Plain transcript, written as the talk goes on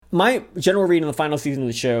my general read on the final season of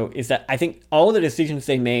the show is that I think all the decisions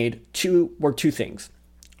they made were two things.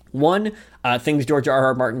 One, things George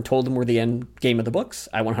R.R. Martin told them were the end game of the books.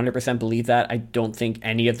 I 100% believe that. I don't think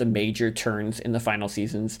any of the major turns in the final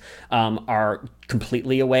seasons are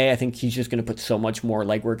completely away. I think he's just going to put so much more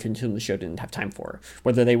legwork into the show didn't have time for.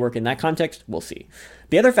 Whether they work in that context, we'll see.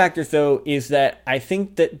 The other factor, though, is that I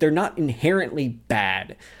think that they're not inherently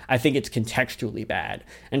bad. I think it's contextually bad.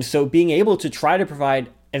 And so being able to try to provide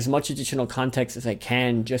as much additional context as I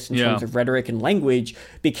can just in terms of rhetoric and language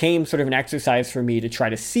became sort of an exercise for me to try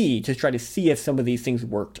to see if some of these things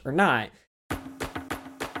worked or not.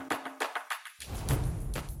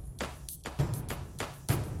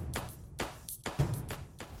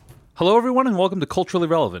 Hello, everyone, and welcome to Culturally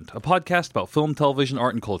Relevant, a podcast about film, television,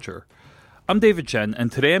 art, and culture. I'm David Chen, and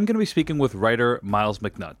today I'm going to be speaking with writer Myles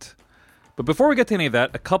McNutt. But before we get to any of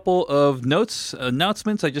that, a couple of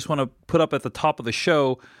announcements I just want to put up at the top of the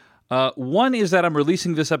show. One is that I'm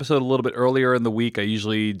releasing this episode a little bit earlier in the week. I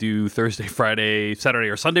usually do Thursday, Friday, Saturday,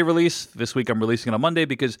 or Sunday release. This week I'm releasing it on Monday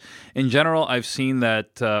because, in general, I've seen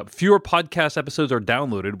that fewer podcast episodes are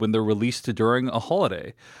downloaded when they're released during a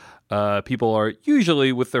holiday. People are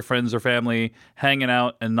usually with their friends or family, hanging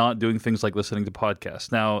out and not doing things like listening to podcasts.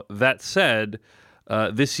 Now, that said,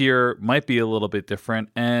 this year might be a little bit different,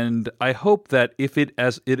 and I hope that if it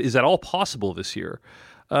is at all possible this year,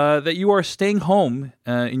 that you are staying home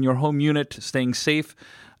in your home unit, staying safe,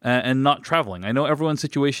 and not traveling. I know everyone's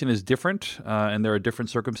situation is different, and there are different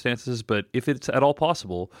circumstances, but if it's at all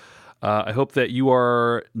possible, I hope that you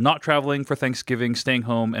are not traveling for Thanksgiving, staying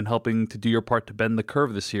home, and helping to do your part to bend the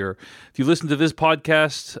curve this year. If you listen to this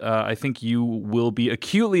podcast, I think you will be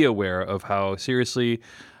acutely aware of how seriously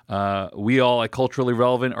we all at Culturally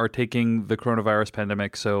Relevant are taking the coronavirus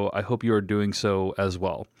pandemic, so I hope you are doing so as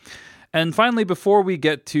well. And finally, before we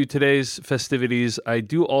get to today's festivities, I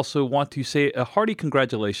do also want to say a hearty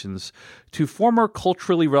congratulations to former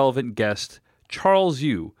Culturally Relevant guest Charles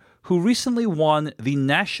Yu, who recently won the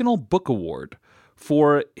National Book Award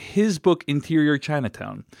for his book Interior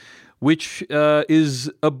Chinatown, which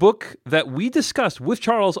is a book that we discussed with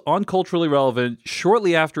Charles on Culturally Relevant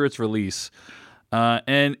shortly after its release.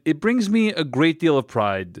 And it brings me a great deal of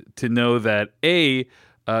pride to know that,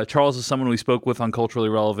 Charles is someone we spoke with on Culturally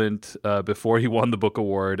Relevant before he won the book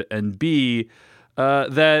award, and B,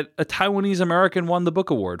 that a Taiwanese American won the book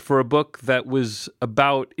award for a book that was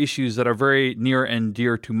about issues that are very near and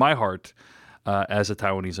dear to my heart as a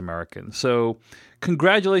Taiwanese American. So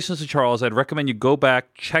congratulations to Charles. I'd recommend you go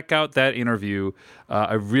back, check out that interview.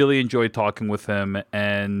 I really enjoyed talking with him.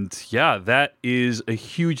 And yeah, that is a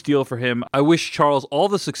huge deal for him. I wish Charles all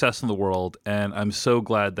the success in the world, and I'm so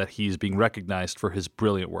glad that he's being recognized for his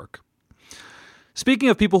brilliant work. Speaking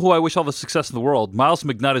of people who I wish all the success in the world, Myles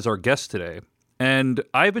McNutt is our guest today. And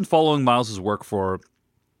I've been following Myles' work for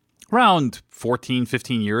around 14,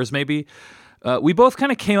 15 years maybe. We both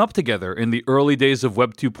kind of came up together in the early days of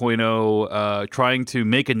Web 2.0, trying to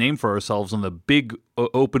make a name for ourselves on the big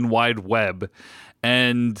open wide web.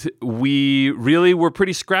 And we really were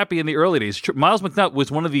pretty scrappy in the early days. Myles McNutt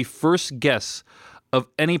was one of the first guests of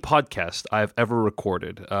any podcast I've ever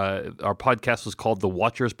recorded. Our podcast was called The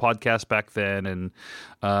Watchers Podcast back then, and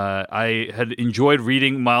I had enjoyed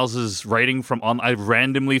reading Myles's writing I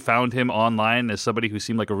randomly found him online as somebody who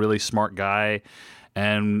seemed like a really smart guy,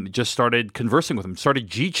 and just started conversing with him, started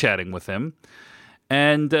G-chatting with him.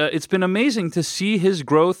 And it's been amazing to see his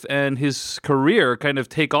growth and his career kind of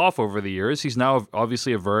take off over the years. He's now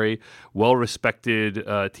obviously a very well-respected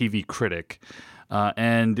TV critic.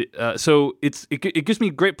 So it gives me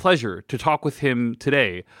great pleasure to talk with him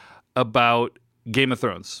today about Game of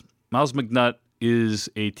Thrones. Myles McNutt is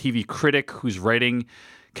a TV critic whose writing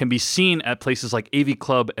can be seen at places like AV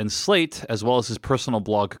Club and Slate, as well as his personal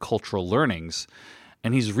blog, Cultural Learnings.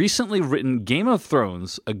 And he's recently written Game of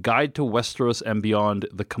Thrones, A Guide to Westeros and Beyond,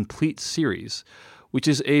 the Complete Series, which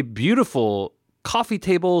is a beautiful coffee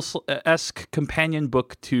table-esque companion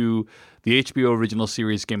book to the HBO original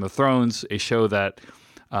series Game of Thrones, a show that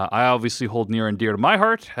I obviously hold near and dear to my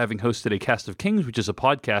heart, having hosted A Cast of Kings, which is a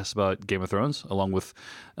podcast about Game of Thrones, along with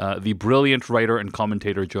the brilliant writer and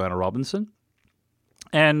commentator Joanna Robinson.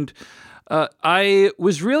 And I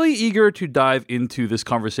was really eager to dive into this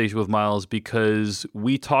conversation with Myles because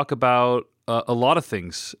we talk about a lot of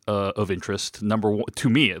things of interest. Number one, to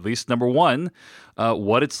me at least. Number one,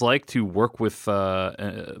 what it's like to work with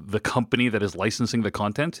the company that is licensing the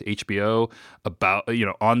content, HBO,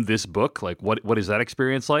 on this book. Like, what is that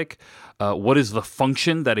experience like? What is the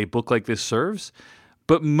function that a book like this serves?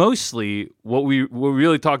 But mostly, what we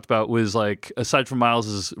really talked about was, like, aside from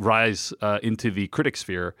Myles's rise into the critic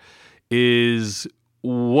sphere, is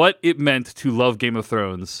what it meant to love Game of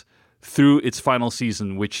Thrones through its final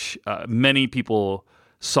season, which many people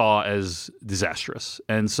saw as disastrous.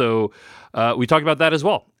 And so we talked about that as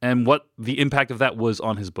well, and what the impact of that was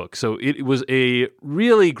on his book. So it was a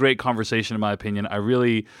really great conversation, in my opinion. I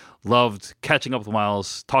really loved catching up with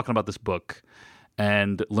Miles, talking about this book,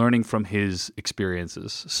 and learning from his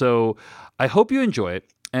experiences. So I hope you enjoy it.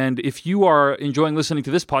 And if you are enjoying listening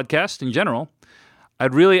to this podcast in general,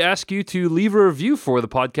 I'd really ask you to leave a review for the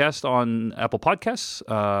podcast on Apple Podcasts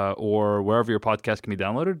or wherever your podcast can be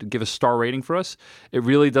downloaded. Give a star rating for us. It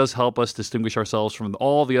really does help us distinguish ourselves from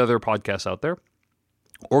all the other podcasts out there.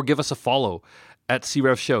 Or give us a follow at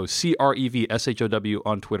CREV Show, CREVSHOW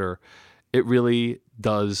on Twitter. It really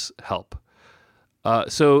does help.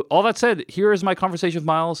 So all that said, here is my conversation with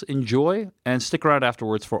Miles. Enjoy, and stick around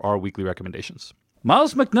afterwards for our weekly recommendations.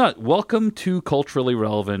 Miles McNutt, welcome to Culturally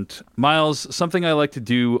Relevant. Miles, something I like to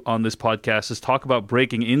do on this podcast is talk about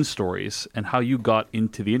breaking in stories and how you got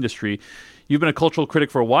into the industry. You've been a cultural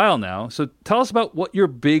critic for a while now, so tell us about what your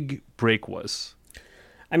big break was.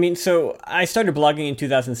 I mean, so I started blogging in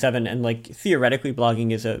 2007, and like theoretically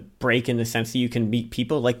blogging is a break in the sense that you can meet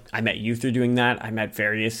people. Like I met you through doing that. I met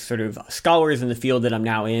various sort of scholars in the field that I'm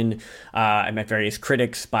now in. I met various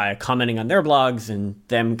critics by commenting on their blogs and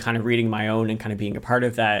them kind of reading my own and kind of being a part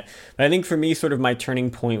of that. But I think for me, sort of my turning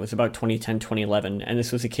point was about 2010, 2011. And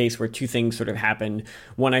this was a case where two things sort of happened.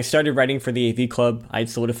 When I started writing for the AV Club, I had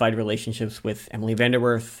solidified relationships with Emily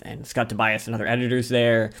Vanderwerf and Scott Tobias and other editors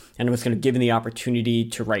there, and I was kind of given the opportunity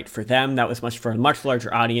to write for them. That was much for a much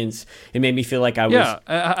larger audience. It made me feel like I was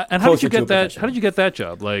and how did you get that? How did you get that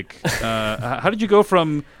job? Like, how did you go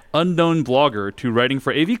from unknown blogger to writing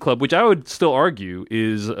for AV Club, which I would still argue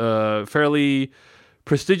is a fairly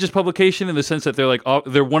prestigious publication in the sense that they're like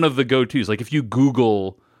they're one of the go-tos. Like if you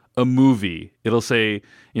Google a movie, it'll say,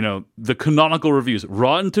 you know, the canonical reviews,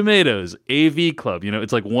 Rotten Tomatoes, AV Club. You know,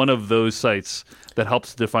 it's like one of those sites that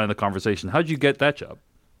helps define the conversation. How did you get that job?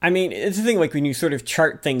 I mean, it's the thing, like when you sort of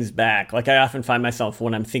chart things back, like I often find myself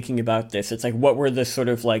when I'm thinking about this, it's like, what were the sort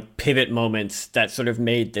of like pivot moments that sort of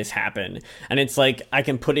made this happen? And it's like, I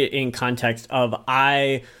can put it in context of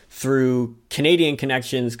through Canadian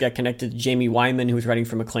connections, got connected to Jamie Wyman, who was writing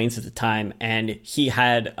for Maclean's at the time. And he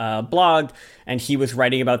had a blog and he was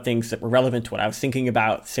writing about things that were relevant to what I was thinking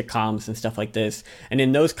about, sitcoms and stuff like this. And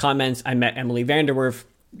in those comments, I met Emily Vanderwerf.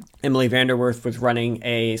 Emily Vanderwerf was running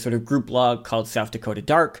a sort of group blog called South Dakota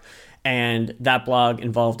Dark, and that blog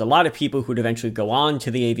involved a lot of people who'd eventually go on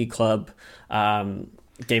to the AV Club,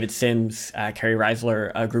 David Sims, Carrie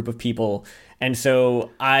Reisler, a group of people. And so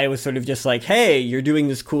I was sort of just like, hey, you're doing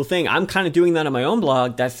this cool thing. I'm kind of doing that on my own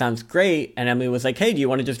blog. That sounds great. And Emily was like, hey, do you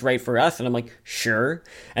want to just write for us? And I'm like, sure.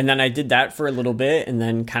 And then I did that for a little bit and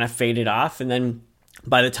then kind of faded off. And then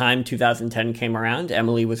by the time 2010 came around,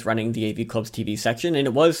 Emily was running the AV Club's TV section, and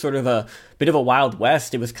it was sort of a bit of a Wild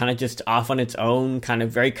West. It was kind of just off on its own, kind of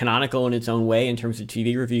very canonical in its own way in terms of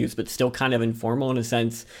TV reviews, but still kind of informal in a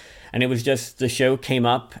sense. And it was just the show came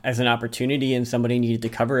up as an opportunity and somebody needed to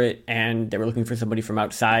cover it, and they were looking for somebody from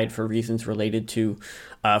outside for reasons related to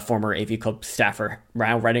former AV Club staffer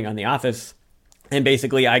writing on The Office. And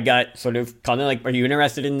basically, I got sort of called in like, are you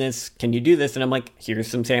interested in this? Can you do this? And I'm like, here's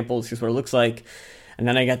some samples. Here's what it looks like. And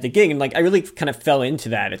then I got the gig, and like I really kind of fell into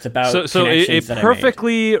that. It's about so a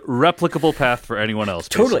perfectly replicable path for anyone else.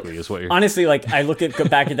 Totally, is what you're... honestly, like I go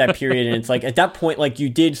back at that period, and it's like at that point, like you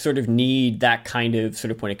did sort of need that kind of sort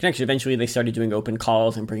of point of connection. Eventually, they started doing open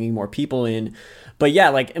calls and bringing more people in. But yeah,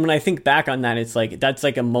 like when I think back on that, it's like that's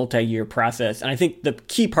like a multi-year process. And I think the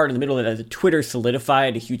key part in the middle of it is that Twitter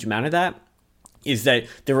solidified a huge amount of that. Is that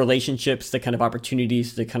the relationships, the kind of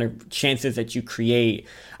opportunities, the kind of chances that you create,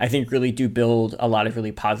 I think really do build a lot of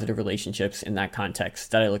really positive relationships in that context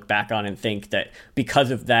that I look back on and think that because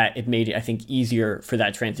of that, it made it, I think, easier for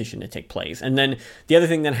that transition to take place. And then the other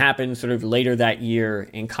thing that happened sort of later that year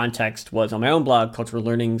in context was on my own blog, Cultural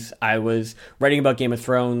Learnings, I was writing about Game of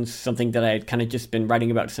Thrones, something that I had kind of just been writing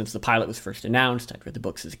about since the pilot was first announced. I'd read the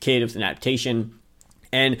books as a kid. It was an adaptation.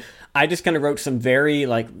 And I just kind of wrote some very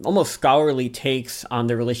like almost scholarly takes on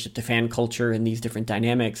the relationship to fan culture and these different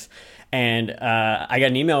dynamics. And I got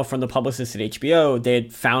an email from the publicist at HBO. They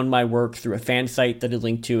had found my work through a fan site that had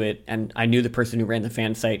linked to it. And I knew the person who ran the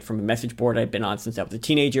fan site from a message board I'd been on since I was a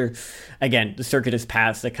teenager. Again, the circuit has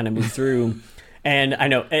passed that kind of moved through. And I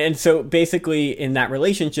know. And so basically in that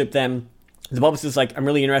relationship then, the publicist is like, I'm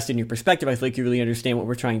really interested in your perspective. I feel like you really understand what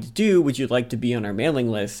we're trying to do. Would you like to be on our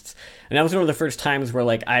mailing lists? And that was one of the first times where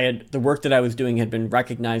like the work that I was doing had been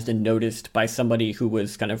recognized and noticed by somebody who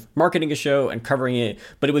was kind of marketing a show and covering it,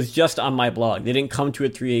 but it was just on my blog. They didn't come to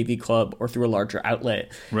it through AV Club or through a larger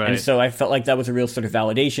outlet. Right. And so I felt like that was a real sort of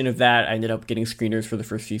validation of that. I ended up getting screeners for the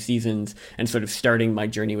first few seasons and sort of starting my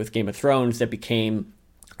journey with Game of Thrones that became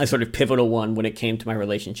a sort of pivotal one when it came to my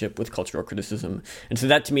relationship with cultural criticism. And so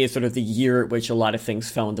that to me is sort of the year at which a lot of things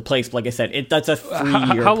fell into place. But like I said, that's a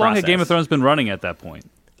 3-year How long had Game of Thrones been running at that point?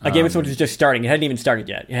 Game of Thrones was just starting. It hadn't even started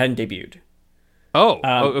yet. It hadn't debuted.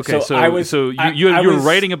 Okay. So you were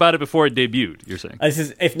writing about it before it debuted, you're saying? This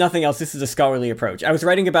is, if nothing else, this is a scholarly approach. I was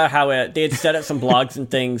writing about how they had set up some blogs and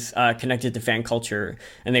things connected to fan culture,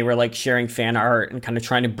 and they were like sharing fan art and kind of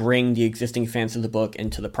trying to bring the existing fans of the book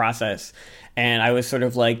into the process. And I was sort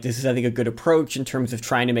of like, this is, I think, a good approach in terms of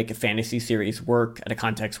trying to make a fantasy series work at a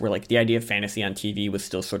context where like the idea of fantasy on TV was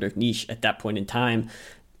still sort of niche at that point in time.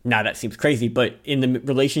 Now that seems crazy, but in the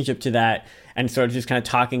relationship to that, and sort of just kind of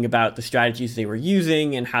talking about the strategies they were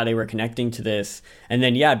using and how they were connecting to this. And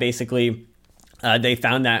then, basically, they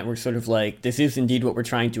found that and were sort of like, this is indeed what we're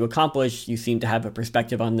trying to accomplish. You seem to have a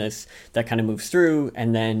perspective on this that kind of moves through.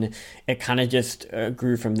 And then it kind of just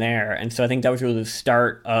grew from there. And so I think that was really the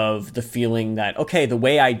start of the feeling that, okay, the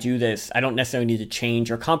way I do this, I don't necessarily need to change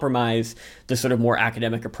or compromise the sort of more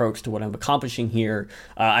academic approach to what I'm accomplishing here.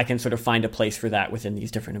 I can sort of find a place for that within these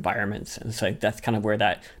different environments. And so that's kind of where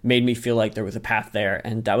that made me feel like there was a path there.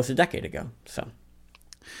 And that was a decade ago. So.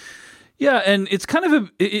 Yeah, and it's kind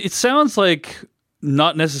of it sounds like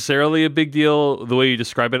not necessarily a big deal the way you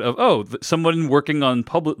describe it of someone working on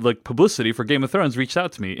publicity for Game of Thrones reached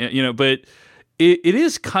out to me, but it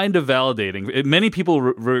is kind of validating. Many people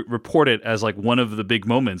report it as like one of the big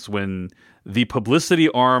moments when the publicity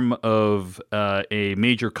arm of a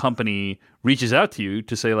major company reaches out to you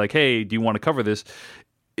to say like, hey, do you want to cover this?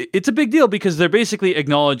 It's a big deal because they're basically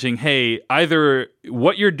acknowledging, hey, either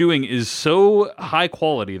what you're doing is so high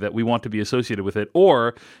quality that we want to be associated with it,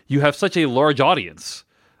 or you have such a large audience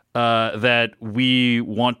that we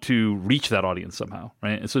want to reach that audience somehow,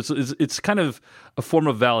 right? And so it's kind of a form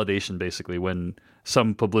of validation, basically, when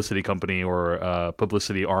some publicity company or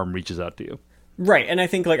publicity arm reaches out to you. Right, and I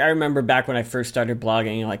think, like, I remember back when I first started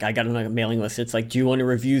blogging, like, I got on a mailing list, it's like, do you want to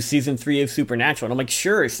review season 3 of Supernatural? And I'm like,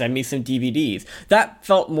 sure, send me some DVDs. That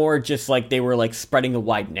felt more just like they were, like, spreading a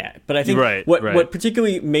wide net. But I think what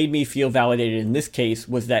particularly made me feel validated in this case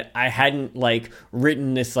was that I hadn't, like,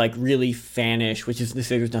 written this, like, really fanish, which is to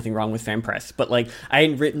say there's nothing wrong with fan press, but, like, I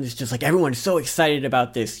hadn't written this just, like, everyone's so excited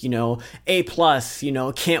about this, A+,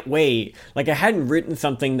 can't wait. Like, I hadn't written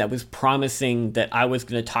something that was promising that I was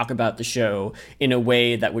going to talk about the show in a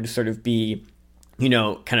way that would sort of be,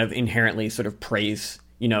 kind of inherently sort of praise,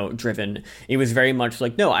 driven. It was very much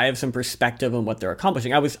like, no, I have some perspective on what they're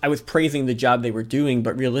accomplishing. I was praising the job they were doing,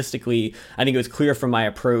 but realistically, I think it was clear from my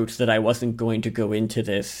approach that I wasn't going to go into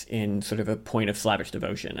this in sort of a point of slavish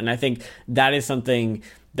devotion. And I think that is something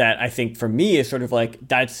that I think for me is sort of like,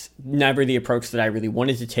 that's never the approach that I really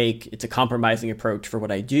wanted to take. It's a compromising approach for what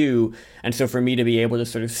I do. And so for me to be able to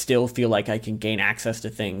sort of still feel like I can gain access to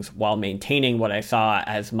things while maintaining what I saw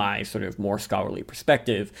as my sort of more scholarly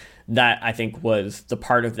perspective, that I think was the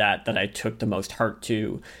part of that I took the most heart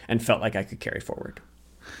to and felt like I could carry forward.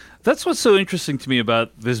 That's what's so interesting to me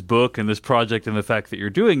about this book and this project and the fact that you're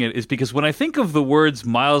doing it is because when I think of the words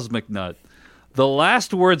Miles McNutt, the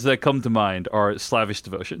last words that come to mind are slavish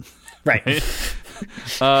devotion. Right.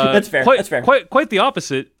 That's fair. That's fair. Quite the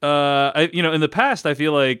opposite. In the past, I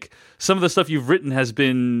feel like some of the stuff you've written has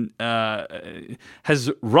been has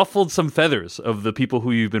ruffled some feathers of the people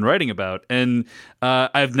who you've been writing about, and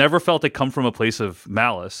I've never felt it come from a place of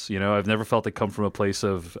malice. I've never felt it come from a place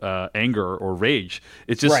of anger or rage.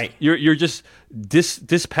 It's just you're just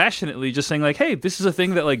dispassionately just saying like, hey, this is a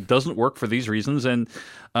thing that like doesn't work for these reasons, and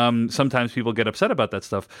sometimes people get upset about that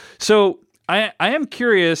stuff. So I am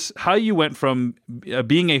curious how you went from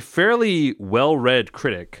being a fairly well-read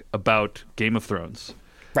critic about Game of Thrones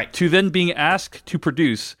to then being asked to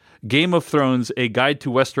produce Game of Thrones, A Guide to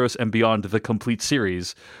Westeros and Beyond, the complete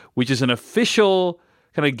series, which is an official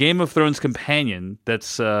kind of Game of Thrones companion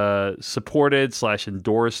that's supported /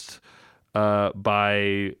 endorsed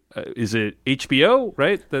by is it HBO,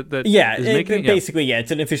 right? Basically,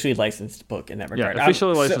 it's an officially licensed book in that regard. Yeah,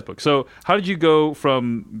 officially licensed book. So how did you go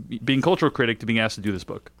from being cultural critic to being asked to do this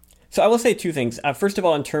book? So I will say two things. First of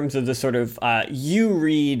all, in terms of the sort of, you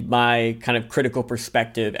read my kind of critical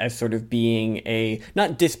perspective as sort of being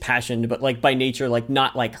not dispassionate, but like by nature, like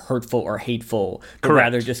not like hurtful or hateful, but Correct.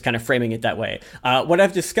 rather just kind of framing it that way. What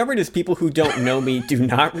I've discovered is people who don't know me do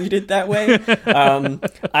not read it that way.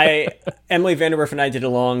 Emily Vanderwerf and I did a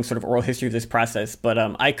long sort of oral history of this process, but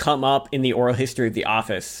I come up in the oral history of The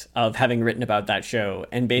Office of having written about that show.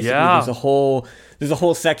 And basically there's a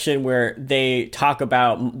whole section where they talk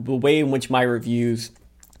about the way in which my reviews,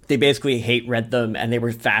 they basically read them and they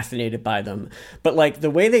were fascinated by them. But like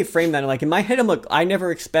the way they frame that, like in my head, I'm like, I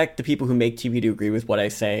never expect the people who make TV to agree with what I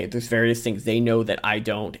say. There's various things they know that I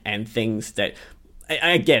don't, and things that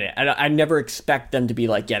I get it. I never expect them to be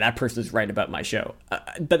like, yeah, that person's right about my show.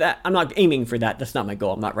 But I'm not aiming for that. That's not my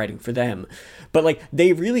goal. I'm not writing for them. But like,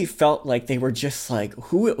 they really felt like they were just like,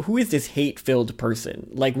 who is this hate-filled person?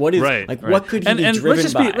 Like, what is what could he be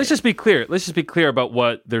driven by? Let's just be clear. Let's just be clear about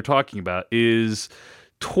what they're talking about. Is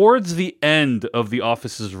towards the end of The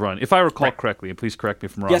Office's run, if I recall correctly, and please correct me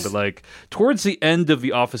if I'm wrong, but like towards the end of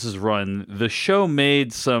The Office's run, the show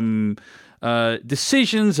made some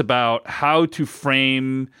decisions about how to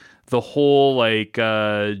frame the whole like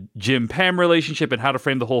Jim Pam relationship, and how to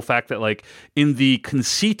frame the whole fact that like in the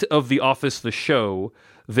conceit of The Office, the show,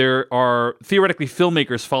 there are theoretically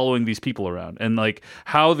filmmakers following these people around, and like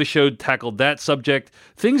how the show tackled that subject,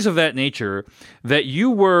 things of that nature that you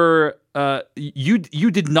were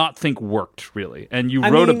you did not think worked really, and you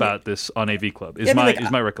wrote about this on AV Club. Is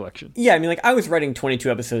my recollection? Yeah, I mean, like I was writing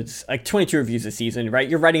 22 episodes, like 22 reviews a season, right?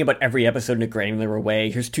 You're writing about every episode in a granular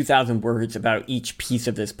way. Here's 2,000 words about each piece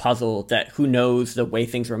of this puzzle. That who knows the way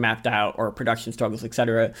things were mapped out or production struggles,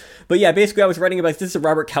 etc. But yeah, basically, I was writing about this is the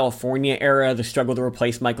Robert California era, the struggle to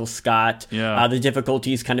replace Michael Scott, the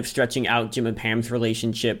difficulties kind of stretching out Jim and Pam's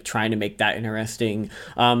relationship, trying to make that interesting.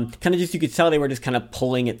 Kind of just you could tell they were just kind of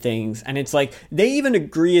pulling at things. And it's like, they even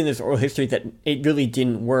agree in this oral history that it really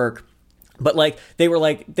didn't work. But like, they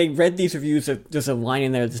read these reviews, there's a line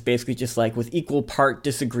in there that's basically just like, with equal part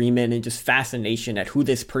disagreement and just fascination at who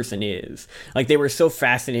this person is. Like, they were so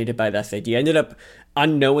fascinated by this idea. I ended up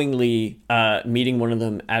unknowingly meeting one of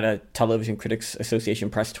them at a Television Critics Association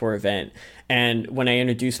press tour event. And when I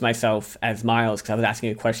introduced myself as Miles, because I was asking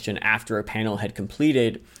a question after a panel had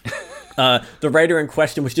completed, the writer in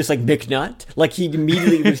question was just like McNutt. Like, he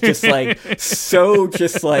immediately was just like, so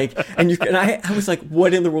just like, and I was like,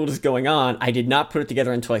 what in the world is going on? I did not put it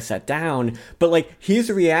together until I sat down. But like, his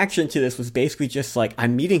reaction to this was basically just like,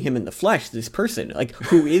 I'm meeting him in the flesh, this person. Like,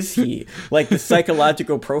 who is he? Like, the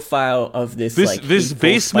psychological profile of this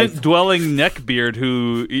basement dwelling neckbeard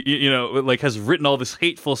who, like has written all this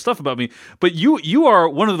hateful stuff about me. But you are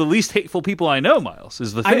one of the least hateful people I know, Miles,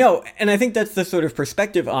 is the thing. I know. And I think that's the sort of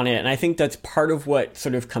perspective on it. And I think that's part of what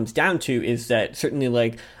sort of comes down to is that certainly,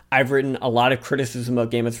 like, I've written a lot of criticism of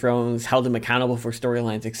Game of Thrones, held them accountable for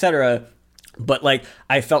storylines, etc. But like,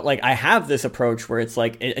 I felt like I have this approach where it's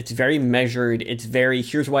like, it's very measured. It's very,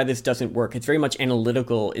 here's why this doesn't work. It's very much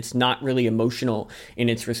analytical. It's not really emotional in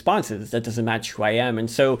its responses. That doesn't match who I am. And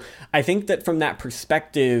so I think that from that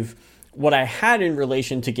perspective, what I had in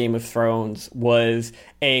relation to Game of Thrones was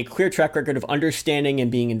a clear track record of understanding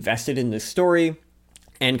and being invested in this story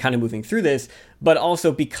and kind of moving through this, but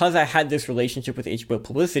also because I had this relationship with HBO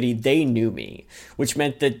Publicity, they knew me, which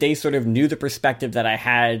meant that they sort of knew the perspective that I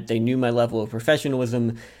had. They knew my level of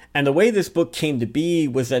professionalism. And the way this book came to be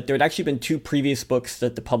was that there had actually been two previous books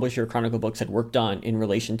that the publisher, Chronicle Books, had worked on in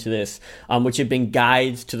relation to this, which had been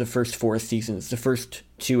guides to the first four seasons, the first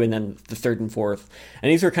two and then the third and fourth.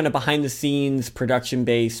 And these were kind of behind the scenes, production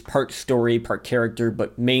based, part story, part character,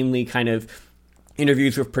 but mainly kind of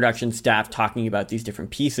interviews with production staff talking about these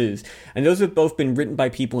different pieces. And those have both been written by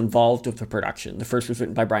people involved with the production. The first was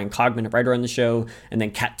written by Brian Cogman, a writer on the show, and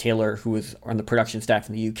then Kat Taylor, who was on the production staff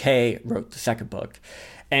in the UK, wrote the second book.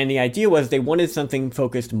 And the idea was they wanted something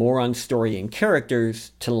focused more on story and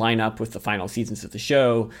characters to line up with the final seasons of the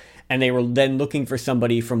show. And they were then looking for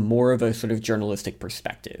somebody from more of a sort of journalistic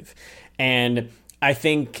perspective. And I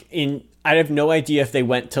think I have no idea if they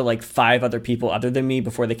went to like 5 other people other than me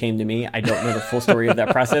before they came to me. I don't know the full story of that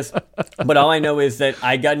process. But all I know is that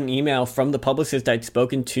I got an email from the publicist I'd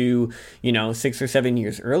spoken to, 6 or 7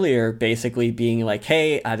 years earlier, basically being like,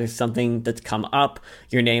 hey, there's something that's come up.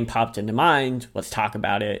 Your name popped into mind. Let's talk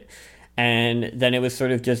about it. And then it was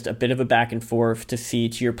sort of just a bit of a back and forth to see,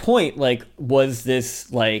 to your point, like, was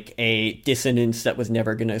this like a dissonance that was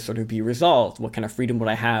never going to sort of be resolved? What kind of freedom would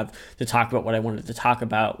I have to talk about what I wanted to talk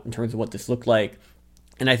about in terms of what this looked like?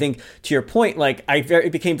 And I think, to your point, like,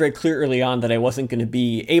 it became very clear early on that I wasn't going to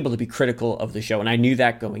be able to be critical of the show. And I knew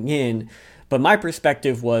that going in. But my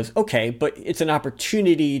perspective was, okay, but it's an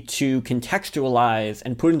opportunity to contextualize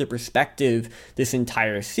and put into perspective this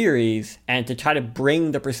entire series and to try to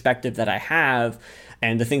bring the perspective that I have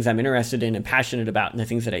and the things I'm interested in and passionate about and the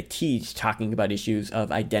things that I teach, talking about issues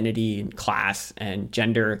of identity and class and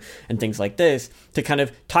gender and things like this, to kind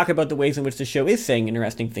of talk about the ways in which the show is saying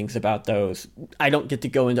interesting things about those. I don't get to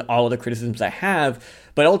go into all of the criticisms I have,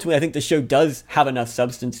 but ultimately I think the show does have enough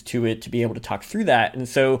substance to it to be able to talk through that. And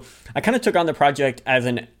so I kind of took on the project as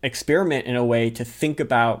an experiment in a way to think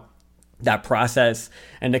about that process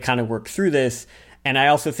and to kind of work through this. And I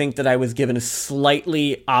also think that I was given a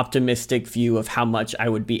slightly optimistic view of how much I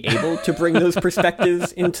would be able to bring those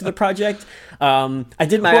perspectives into the project. I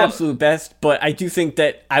did my absolute best, but I do think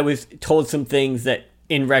that I was told some things that,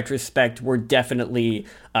 in retrospect, were definitely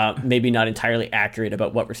maybe not entirely accurate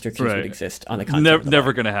about what restrictions would exist on the content.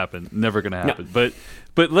 Never going to happen. Never going to happen. No.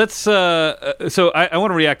 But let's. So I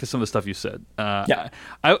want to react to some of the stuff you said.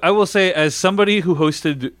 I will say, as somebody who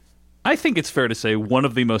hosted, I think it's fair to say, one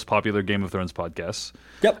of the most popular Game of Thrones podcasts.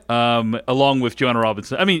 Yep. Along with Joanna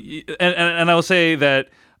Robinson. I mean, and I will say that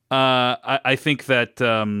I think that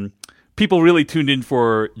people really tuned in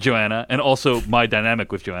for Joanna and also my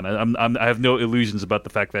dynamic with Joanna. I have no illusions about the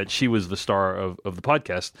fact that she was the star of the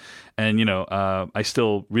podcast. And, I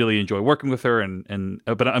still really enjoy working with her.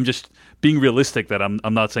 But I'm just being realistic that I'm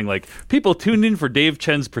not saying like people tuned in for Dave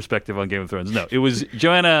Chen's perspective on Game of Thrones. No, it was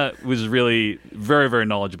Joanna was really very, very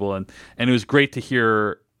knowledgeable. And it was great to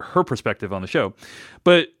hear her perspective on the show.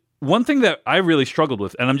 But one thing that I really struggled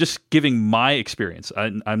with, and I'm just giving my experience,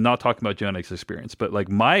 I'm not talking about Joanna's experience, but like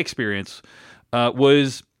my experience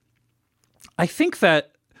was, I think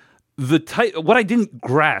that what I didn't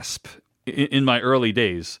grasp in my early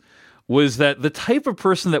days was that the type of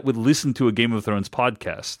person that would listen to a Game of Thrones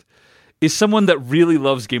podcast is someone that really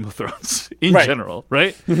loves Game of Thrones in general,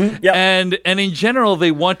 right? Mm-hmm. Yep. And in general,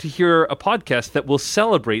 they want to hear a podcast that will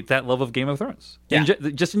celebrate that love of Game of Thrones. Yeah.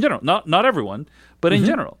 Just in general. Not everyone, but in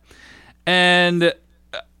general. And,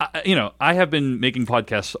 I have been making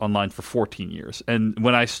podcasts online for 14 years. And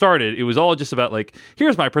when I started, it was all just about like,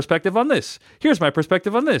 here's my perspective on this. Here's my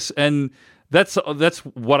perspective on this. And that's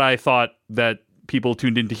what I thought that people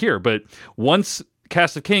tuned in to hear. But once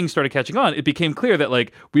Cast of Kings started catching on, it became clear that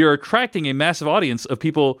like we are attracting a massive audience of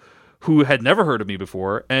people who had never heard of me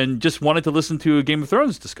before and just wanted to listen to a Game of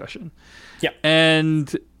Thrones discussion. Yeah.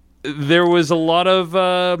 And there was a lot of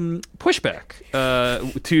pushback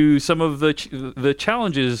to some of the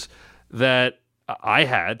challenges that I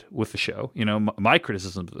had with the show, my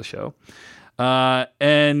criticism of the show.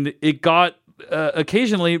 And it got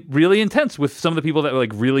occasionally really intense with some of the people that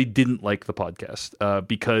like really didn't like the podcast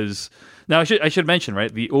because now I should mention,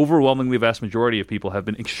 right, the overwhelmingly vast majority of people have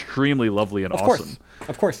been extremely lovely and awesome.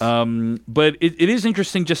 Of course. But it is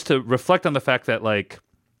interesting just to reflect on the fact that like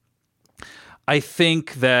I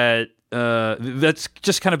think that that's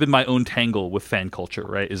just kind of been my own tangle with fan culture,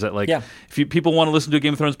 right? Is that like if people want to listen to a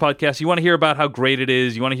Game of Thrones podcast, you want to hear about how great it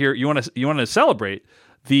is, you want to celebrate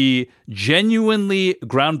the genuinely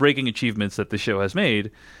groundbreaking achievements that the show has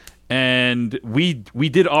made, and we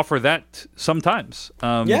did offer that sometimes,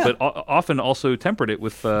 but often also tempered it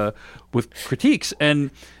with critiques,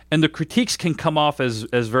 and the critiques can come off as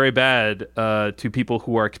very bad to people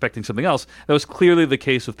who are expecting something else. That was clearly the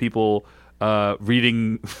case with people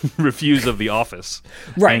reading reviews of The Office,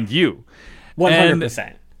 and you,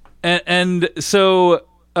 100%, and so.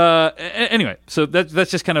 Anyway, so that's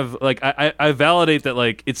just kind of like I validate that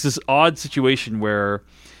like it's this odd situation where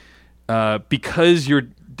because you're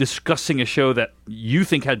discussing a show that you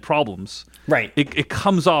think had problems, right? It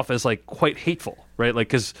comes off as like quite hateful, right? Like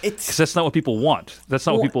because that's not what people want. That's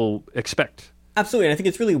not what people expect. Absolutely, and I think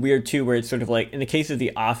it's really weird too, where it's sort of like in the case of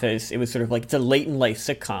The Office, it was sort of like it's a late in life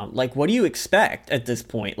sitcom. Like, what do you expect at this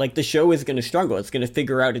point? Like, the show is going to struggle. It's going to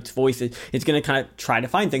figure out its voice. It's going to kind of try to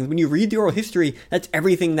find things. When you read the oral history, that's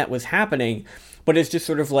everything that was happening. But it's just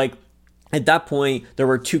sort of like at that point, there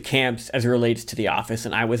were two camps as it relates to The Office,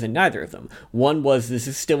 and I was in neither of them. One was, this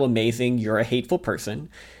is still amazing. You're a hateful person.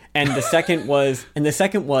 And the second was,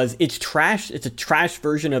 it's trash. It's a trash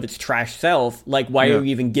version of its trash self. Like, why are you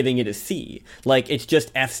even giving it a C? Like, it's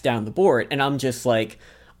just F's down the board. And I'm just like,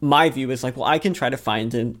 my view is like, well, I can try to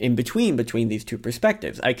find an in between these two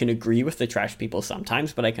perspectives. I can agree with the trash people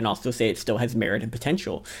sometimes, but I can also say it still has merit and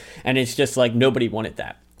potential. And it's just like, nobody wanted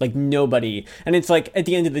that. Like, nobody. And it's like, at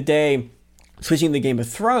the end of the day, switching to Game of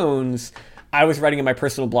Thrones, I was writing in my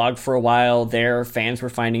personal blog for a while there. Fans were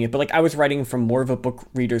finding it. But like I was writing from more of a book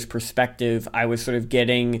reader's perspective. I was sort of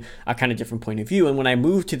getting a kind of different point of view. And when I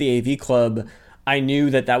moved to the AV Club, I knew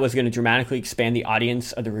that that was going to dramatically expand the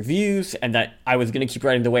audience of the reviews, and that I was going to keep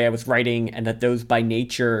writing the way I was writing, and that those by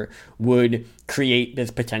nature would create this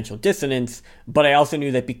potential dissonance. But I also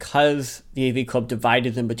knew that because the AV Club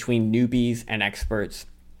divided them between newbies and experts,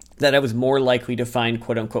 that I was more likely to find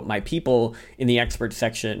quote unquote my people in the expert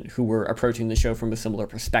section who were approaching the show from a similar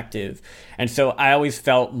perspective. And so I always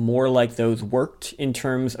felt more like those worked in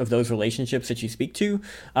terms of those relationships that you speak to.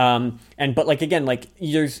 But like, again, like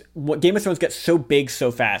there's what Game of Thrones gets so big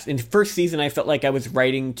so fast. In the first season, I felt like I was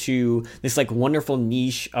writing to this like wonderful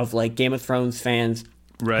niche of like Game of Thrones fans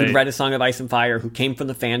who'd read A Song of Ice and Fire, who came from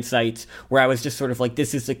the fan sites, where I was just sort of like,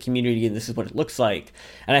 this is the community and this is what it looks like.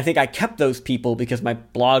 And I think I kept those people because my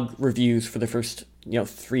blog reviews for the first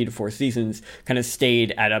 3 to 4 seasons kind of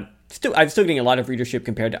stayed at a I was still getting a lot of readership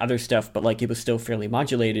compared to other stuff, but like it was still fairly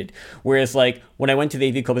modulated. Whereas like when I went to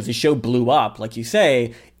the AV Club, as the show blew up, like you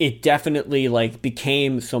say, it definitely like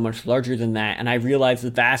became so much larger than that. And I realized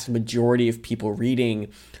the vast majority of people reading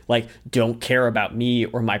like don't care about me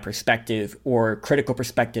or my perspective or critical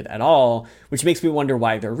perspective at all, which makes me wonder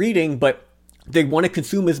why they're reading. But they want to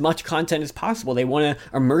consume as much content as possible. They want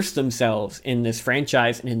to immerse themselves in this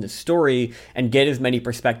franchise and in this story and get as many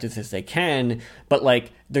perspectives as they can. But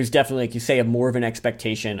like, there's definitely, like you say, a more of an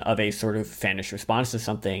expectation of a sort of fanish response to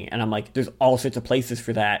something. And I'm like, there's all sorts of places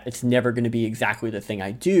for that. It's never going to be exactly the thing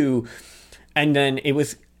I do. And then it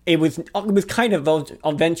was kind of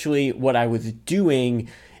eventually what I was doing,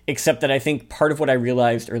 except that I think part of what I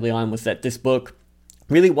realized early on was that this book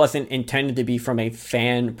really wasn't intended to be from a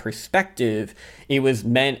fan perspective. It was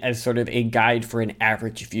meant as sort of a guide for an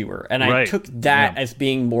average viewer. And I took that as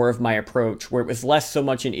being more of my approach, where it was less so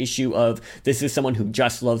much an issue of this is someone who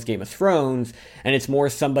just loves Game of Thrones, and it's more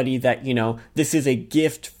somebody that, this is a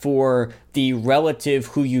gift for the relative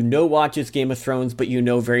who watches Game of Thrones, but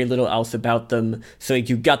very little else about them. So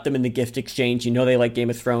you got them in the gift exchange, they like Game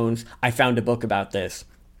of Thrones. I found a book about this.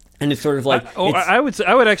 And it's sort of like I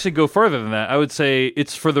would actually go further than that. I would say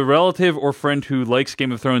it's for the relative or friend who likes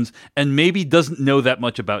Game of Thrones and maybe doesn't know that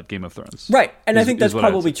much about Game of Thrones. Right. And I think that's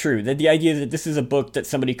probably true. That the idea that this is a book that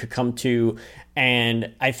somebody could come to,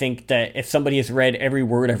 and I think that if somebody has read every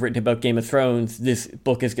word I've written about Game of Thrones, this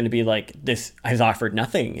book is going to be like, this has offered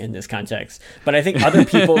nothing in this context. But I think other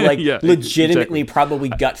people legitimately probably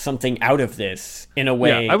got something out of this in a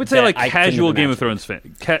way. Yeah, I would say like casual Game of Thrones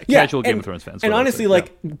fan, casual Game of Thrones fans. And honestly,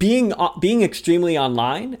 being extremely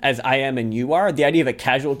online, as I am and you are, the idea of a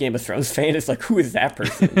casual Game of Thrones fan is like, who is that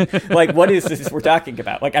person? Like, what is this we're talking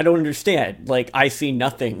about? Like, I don't understand. Like, I see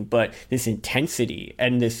nothing but this intensity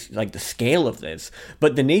and this, like, the scale of this.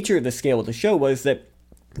 But the nature of the scale of the show was that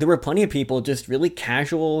there were plenty of people just really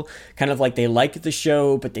casual, kind of like they liked the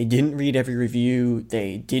show, but they didn't read every review.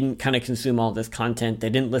 They didn't kind of consume all this content. They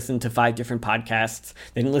didn't listen to 5 different podcasts.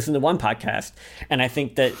 They didn't listen to one podcast. And I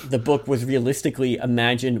think that the book was realistically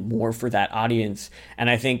imagined more for that audience. And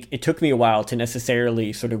I think it took me a while to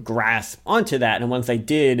necessarily sort of grasp onto that. And once I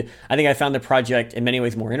did, I think I found the project in many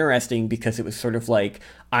ways more interesting because it was sort of like,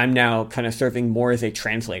 I'm now kind of serving more as a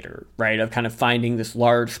translator, right? Of kind of finding this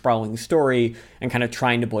large, sprawling story and kind of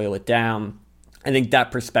trying to boil it down. I think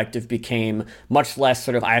that perspective became much less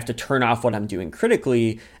sort of I have to turn off what I'm doing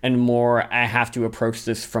critically, and more I have to approach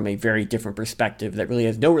this from a very different perspective that really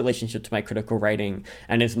has no relationship to my critical writing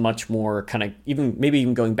and is much more kind of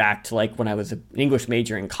even going back to like when I was an English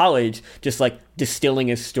major in college, just like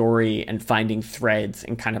distilling a story and finding threads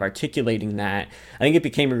and kind of articulating that. I think it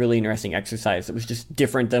became a really interesting exercise. It was just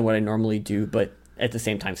different than what I normally do, but at the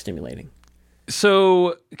same time stimulating.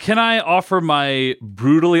 So, can I offer my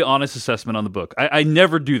brutally honest assessment on the book? I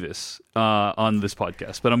never do this on this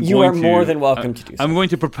podcast, but you are more than welcome to do so. I'm going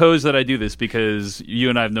to propose that I do this because you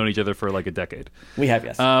and I have known each other for like a decade. We have,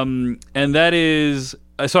 yes. And that is,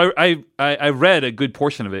 so I read a good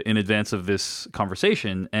portion of it in advance of this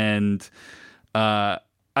conversation, and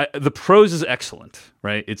the prose is excellent,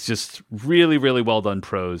 right? It's just really, really well done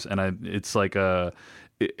prose, and it's like a...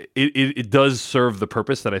 It does serve the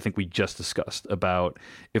purpose that I think we just discussed about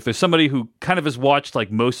if there's somebody who kind of has watched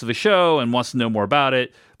like most of the show and wants to know more about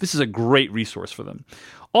it, this is a great resource for them.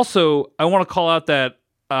 Also, I want to call out that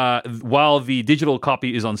while the digital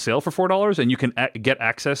copy is on sale for $4 and you can get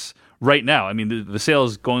access right now, I mean, the sale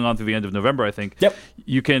is going on through the end of November, I think. Yep.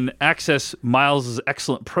 You can access Miles's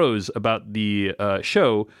excellent prose about the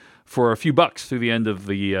show for a few bucks through the end of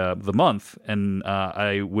the month, and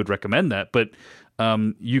I would recommend that. But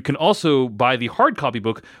you can also buy the hard copy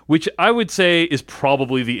book, which I would say is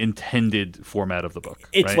probably the intended format of the book.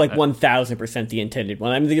 It's right? like 1,000% the intended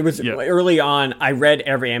one. I mean, it was early on. I read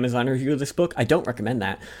every Amazon review of this book. I don't recommend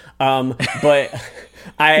that, but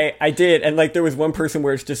I did, and like there was one person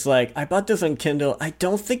where it's just like, I bought this on Kindle. I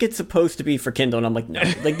don't think it's supposed to be for Kindle, and I'm like, no,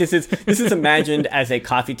 like this is imagined as a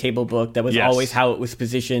coffee table book. That was always how it was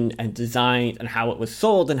positioned and designed, and how it was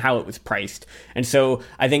sold, and how it was priced. And so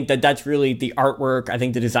I think that's really the artwork. I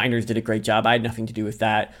think the designers did a great job. I had nothing to do with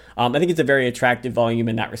that. I think it's a very attractive volume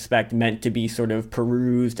in that respect, meant to be sort of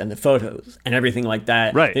perused, and the photos and everything like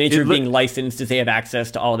that. Right. The nature of being licensed is they have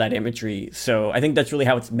access to all that imagery. So I think that's really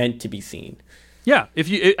how it's meant to be seen. Yeah, if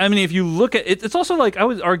you look at it, it's also like, I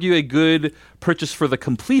would argue, a good purchase for the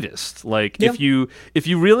completist. Like if you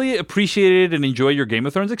really appreciated and enjoy your Game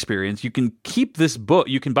of Thrones experience, you can keep this book,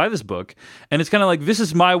 you can buy this book, and it's kind of like, this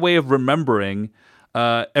is my way of remembering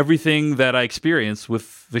everything that I experienced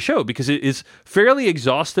with the show, because it is fairly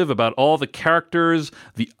exhaustive about all the characters,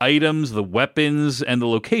 the items, the weapons, and the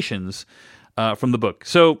locations from the book.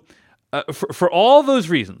 So for all those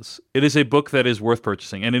reasons, it is a book that is worth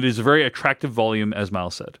purchasing, and it is a very attractive volume, as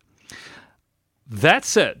Miles said. That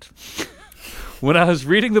said, when I was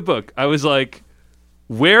reading the book, I was like,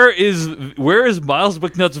 where is Miles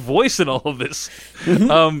McNutt's voice in all of this?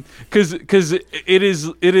 Because it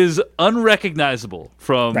is unrecognizable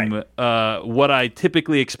from what I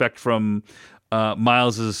typically expect from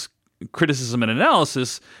Miles's criticism and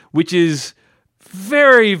analysis, which is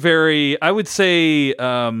very, very, I would say,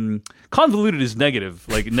 convoluted is negative,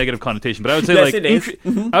 like negative connotation, but I would say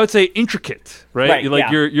I would say intricate, right?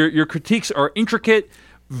 Like your critiques are intricate,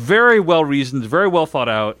 very well reasoned, very well thought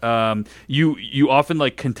out. You often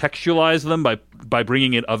like contextualize them by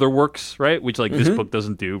bringing in other works, right? Which like this book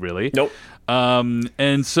doesn't do really. Nope.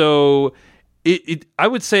 And so it I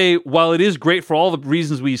would say, while it is great for all the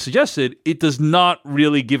reasons we suggested, it does not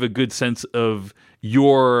really give a good sense of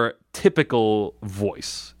your typical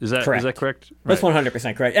voice. Is that correct? Right. That's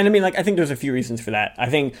 100% correct. And I mean, like, I think there's a few reasons for that. I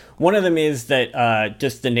think one of them is that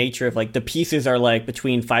just the nature of like the pieces are like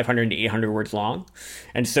between 500 to 800 words long,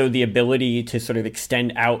 and so the ability to sort of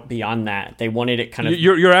extend out beyond that, they wanted it kind of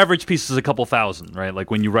your average piece is a couple thousand, right? Like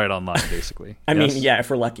when you write online, basically. I mean, yeah, if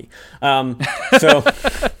we're lucky.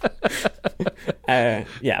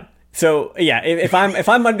 Yeah. So yeah, if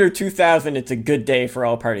I'm under 2,000, it's a good day for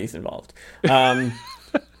all parties involved.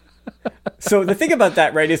 So the thing about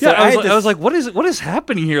that, right, is that I was like, what is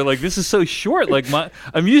happening here? Like, this is so short. Like,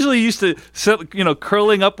 I'm usually used to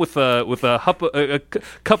curling up with a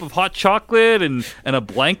cup of hot chocolate and a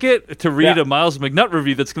blanket to read a Miles McNutt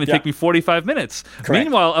review that's going to take me 45 minutes. Correct.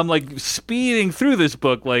 Meanwhile, I'm like speeding through this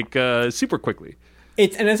book like super quickly.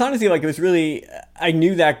 It's honestly like, it was really, I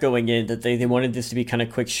knew that going in, that they wanted this to be kind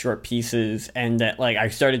of quick, short pieces, and that like I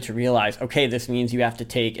started to realize, okay, this means you have to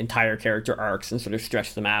take entire character arcs and sort of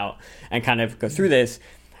stretch them out and kind of go through this.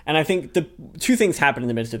 And I think the two things happen in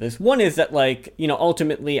the midst of this. One is that, like,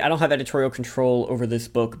 ultimately, I don't have editorial control over this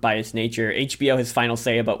book by its nature. HBO has final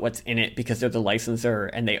say about what's in it because they're the licensor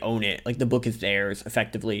and they own it. Like, the book is theirs,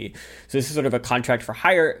 effectively. So this is sort of a contract for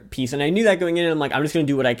hire piece. And I knew that going in, and I'm like, I'm just going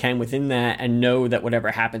to do what I can within that and know that whatever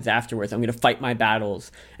happens afterwards, I'm going to fight my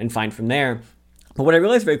battles and find from there. But what I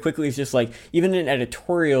realized very quickly is just, like, even in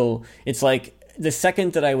editorial, it's like, the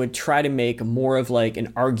second that I would try to make more of like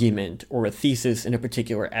an argument or a thesis in a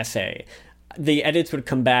particular essay, the edits would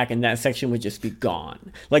come back and that section would just be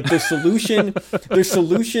gone. Like their solution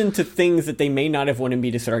to things that they may not have wanted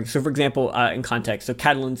me to start. So for example, in context, so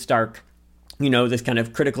Catelyn Stark, this kind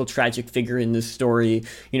of critical tragic figure in this story,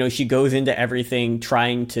 she goes into everything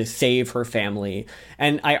trying to save her family.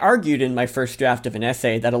 And I argued in my first draft of an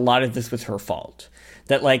essay that a lot of this was her fault.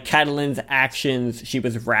 That like Catelyn's actions, she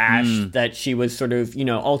was rash, that she was sort of,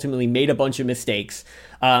 ultimately made a bunch of mistakes,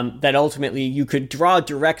 that ultimately you could draw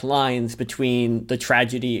direct lines between the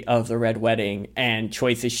tragedy of the Red Wedding and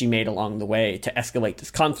choices she made along the way to escalate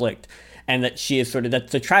this conflict. And that she is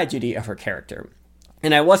that's the tragedy of her character.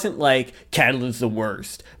 And I wasn't like, Catelyn's the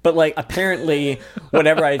worst. But, like, apparently,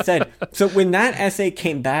 whatever I had said. So when that essay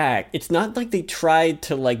came back, it's not like they tried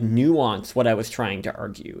to, like, nuance what I was trying to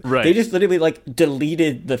argue. Right. They just literally, like,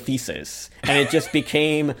 deleted the thesis. And it just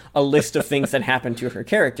became a list of things that happened to her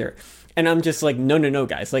character. And I'm just like, no,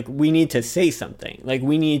 guys. Like, we need to say something. Like,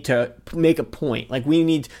 we need to make a point. Like, they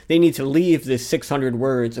need to leave this 600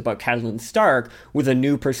 words about Catelyn Stark with a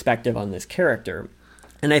new perspective on this character.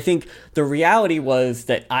 And I think the reality was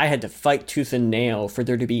that I had to fight tooth and nail for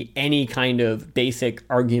there to be any kind of basic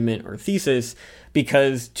argument or thesis,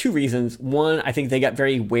 because two reasons. One, I think they got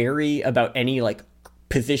very wary about any like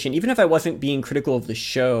position, even if I wasn't being critical of the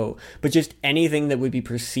show, but just anything that would be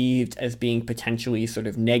perceived as being potentially sort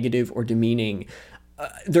of negative or demeaning,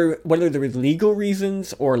 whether there was legal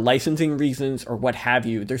reasons or licensing reasons or what have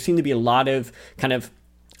you, there seemed to be a lot of kind of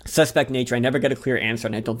suspect nature. I never got a clear answer,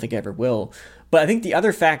 and I don't think I ever will. But I think the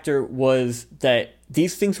other factor was that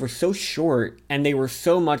these things were so short, and they were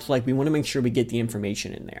so much like, we want to make sure we get the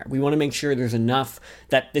information in there. We want to make sure there's enough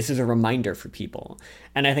that this is a reminder for people.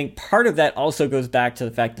 And I think part of that also goes back to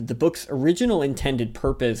the fact that the book's original intended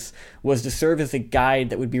purpose was to serve as a guide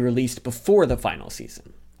that would be released before the final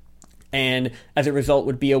season. And as a result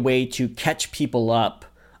would be a way to catch people up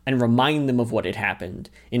and remind them of what had happened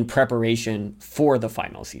in preparation for the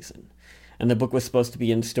final season. And the book was supposed to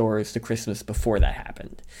be in stores the Christmas before that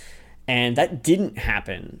happened. And that didn't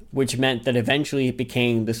happen, which meant that eventually it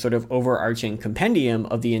became the sort of overarching compendium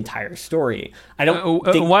of the entire story. I don't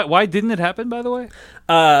think... Why didn't it happen, by the way?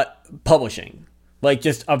 Publishing. Like,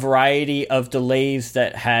 just a variety of delays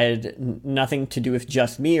that had nothing to do with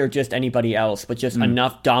just me or just anybody else, but just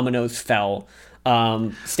enough dominoes fell,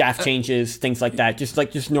 staff changes, things like that,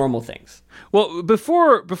 just normal things. Well,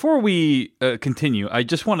 before we continue, I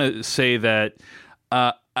just want to say that,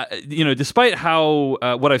 despite how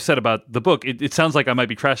what I've said about the book, it sounds like I might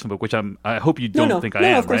be trashing the book, which I hope you don't think I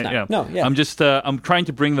am. Of course right? not. Yeah. No, yeah. I'm just I'm trying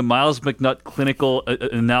to bring the Miles McNutt clinical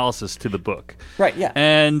analysis to the book. Right. Yeah.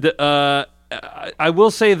 And I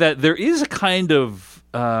will say that there is a kind of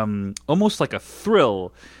almost like a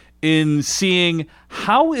thrill in seeing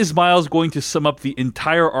how is Miles going to sum up the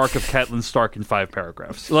entire arc of Catelyn Stark in 5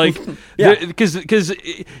 paragraphs. Like, because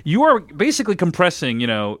you are basically compressing,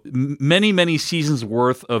 many seasons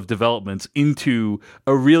worth of developments into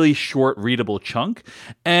a really short, readable chunk.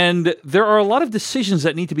 And there are a lot of decisions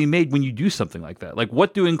that need to be made when you do something like that. Like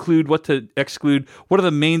what to include, what to exclude, what are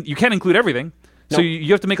the main... You can't include everything. So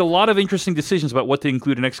you have to make a lot of interesting decisions about what to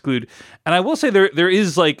include and exclude. And I will say there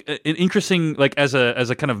is like an interesting, like as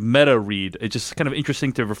a kind of meta read, it's just kind of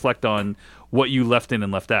interesting to reflect on what you left in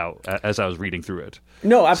and left out as I was reading through it.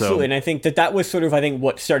 No, absolutely. And I think that was sort of,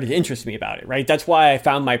 what started to interest me about it, right? That's why I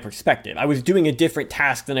found my perspective. I was doing a different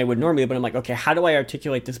task than I would normally, but I'm like, okay, how do I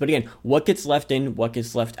articulate this? But again, what gets left in, what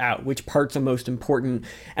gets left out, which parts are most important?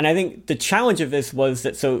 And I think the challenge of this was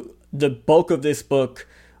that, so the bulk of this book,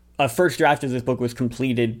 a first draft of this book was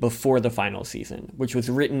completed before the final season, which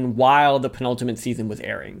was written while the penultimate season was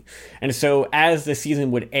airing. And so as the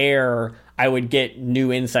season would air, I would get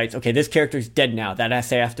new insights. Okay, this character's dead now. That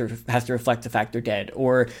essay has to reflect the fact they're dead.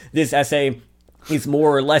 Or this essay is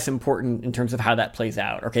more or less important in terms of how that plays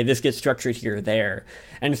out. Okay, this gets structured here or there.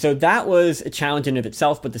 And so that was a challenge in of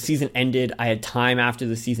itself, but the season ended. I had time after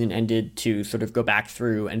the season ended to sort of go back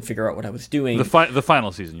through and figure out what I was doing. The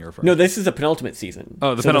final season you're referring to? No, this is the penultimate season.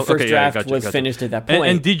 Oh, the first draft was finished at that point.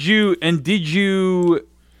 And did you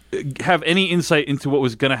have any insight into what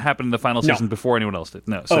was going to happen in the final season before anyone else did?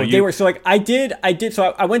 No. So I did. So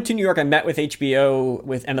I went to New York. I met with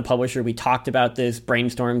HBO and the publisher. We talked about this,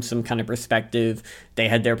 brainstormed some kind of perspective. They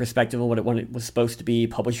had their perspective on what it was supposed to be.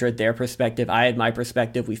 Publisher had their perspective. I had my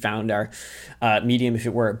perspective. We found our medium, if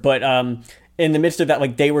it were. But in the midst of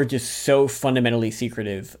that, they were just so fundamentally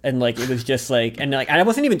secretive, and it was just and I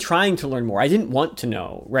wasn't even trying to learn more. I didn't want to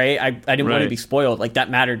know, right? I didn't want to be spoiled.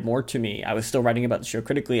 That mattered more to me. I was still writing about the show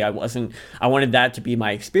critically. I wanted that to be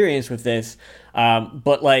my experience with this.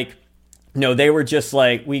 But no, they were just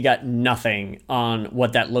we got nothing on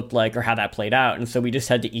what that looked like or how that played out. And so we just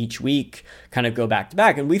had to each week kind of go back to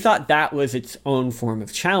back. And we thought that was its own form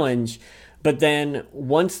of challenge. But then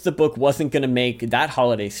once the book wasn't going to make that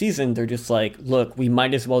holiday season, they're just look, we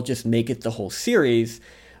might as well just make it the whole series.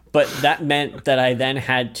 But that meant that I then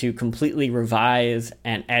had to completely revise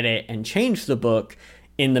and edit and change the book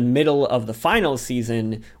in the middle of the final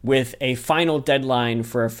season with a final deadline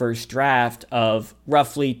for a first draft of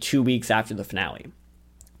roughly 2 weeks after the finale.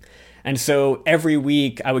 And so every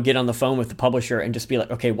week I would get on the phone with the publisher and just be like,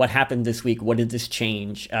 okay, what happened this week? What did this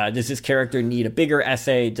change? Does this character need a bigger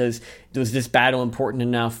essay? Was this battle important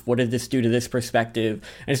enough? What did this do to this perspective?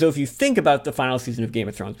 And so if you think about the final season of Game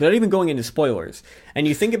of Thrones, without even going into spoilers, and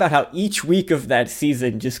you think about how each week of that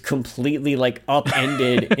season just completely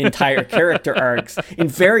upended entire character arcs in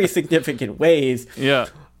very significant ways. Yeah.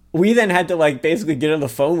 We then had to basically get on the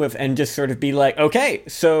phone with and just sort of be okay,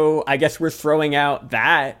 so I guess we're throwing out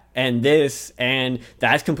that and this, and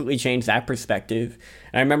that's completely changed that perspective.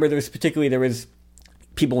 And I remember there was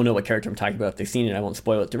people will know what character I'm talking about if they've seen it. I won't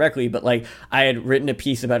spoil it directly, but I had written a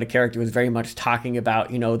piece about a character who was very much talking about,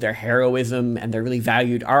 their heroism and their really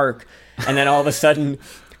valued arc. And then all of a sudden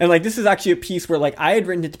And like, this is actually a piece where like I had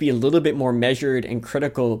written it to be a little bit more measured and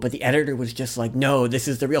critical, but the editor was just like, no, this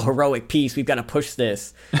is the real heroic piece. We've got to push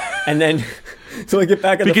this. And then, so I get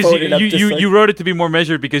back on the phone and you wrote it to be more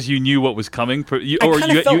measured because you knew what was coming, you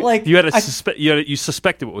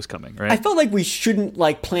suspected what was coming, right? I felt like we shouldn't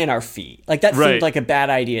like plant our feet. Like that seemed like a bad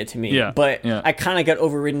idea to me. Yeah. But I kind of got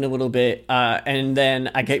overridden a little bit, and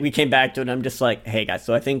then we came back to it. And I'm just like, hey guys,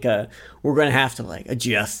 so I think we're gonna have to like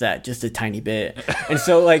adjust that just a tiny bit. And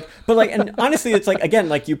so like, but like, and honestly, it's like again,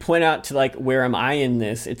 like you point out to like where am I in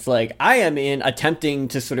this? It's like I am in attempting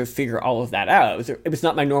to sort of figure all of that out. It was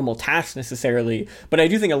not my normal task necessarily, but I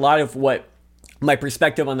do think a lot of what my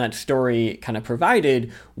perspective on that story kind of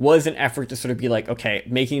provided was an effort to sort of be like, okay,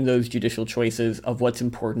 making those judicial choices of what's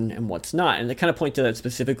important and what's not. And to kind of point to that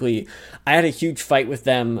specifically, I had a huge fight with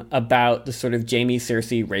them about the sort of Jaime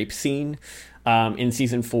Cersei rape scene in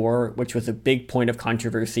season 4, which was a big point of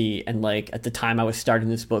controversy. And like at the time I was starting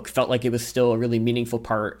this book, felt like it was still a really meaningful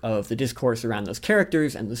part of the discourse around those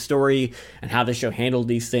characters and the story and how the show handled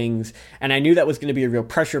these things. And I knew that was going to be a real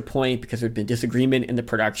pressure point because there'd been disagreement in the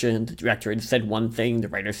production. The director had said one thing, the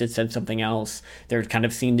writers had said something else. There kind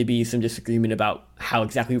of seemed to be some disagreement about how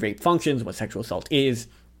exactly rape functions, what sexual assault is.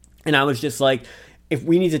 And I was just like, if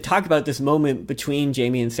we need to talk about this moment between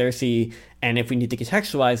Jaime and Cersei, and if we need to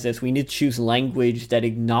contextualize this, we need to choose language that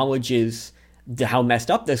acknowledges how messed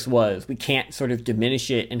up this was. We can't sort of diminish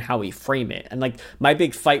it in how we frame it. And like my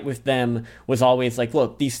big fight with them was always like,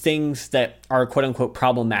 look, these things that are quote unquote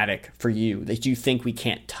problematic for you, that you think we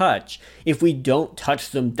can't touch, if we don't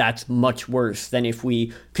touch them, that's much worse than if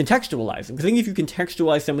we contextualize them. Because I think if you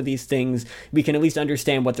contextualize some of these things, we can at least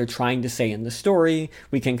understand what they're trying to say in the story.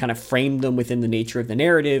 We can kind of frame them within the nature of the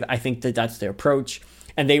narrative. I think that that's their approach.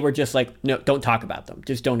 And they were just like, no, don't talk about them.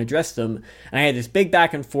 Just don't address them. And I had this big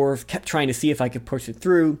back and forth, kept trying to see if I could push it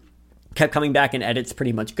through, kept coming back and edits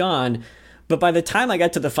pretty much gone. But by the time I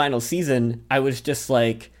got to the final season, I was just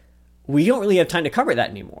like, we don't really have time to cover that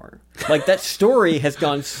anymore. Like that story has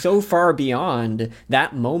gone so far beyond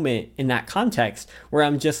that moment in that context where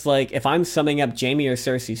I'm just like, if I'm summing up Jaime or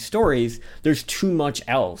Cersei's stories, there's too much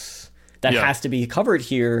else that has to be covered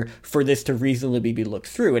here for this to reasonably be looked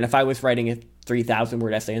through. And if I was writing a 3,000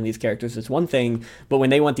 word essay on these characters, it's one thing, but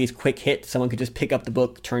when they want these quick hits, someone could just pick up the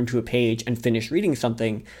book, turn to a page, and finish reading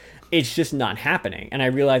something. It's just not happening. And I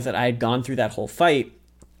realized that I had gone through that whole fight,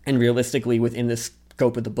 and realistically, within the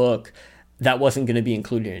scope of the book, that wasn't going to be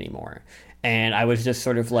included anymore. And I was just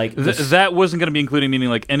sort of like... that wasn't going to be included, meaning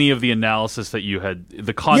like any of the analysis that you had,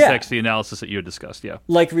 the context, the analysis that you had discussed,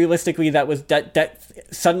 Like realistically, that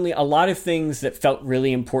suddenly a lot of things that felt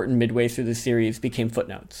really important midway through the series became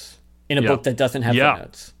footnotes in a book that doesn't have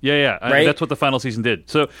footnotes. Right? That's what the final season did.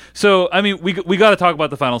 So I mean, we got to talk about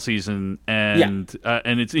the final season, and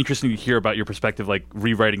it's interesting to hear about your perspective, like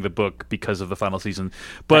rewriting the book because of the final season.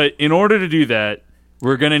 But in order to do that,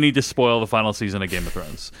 we're going to need to spoil the final season of Game of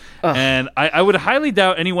Thrones. And I would highly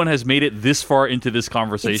doubt anyone has made it this far into this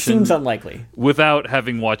conversation. It seems unlikely. Without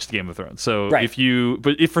having watched Game of Thrones. So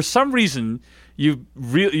if for some reason you've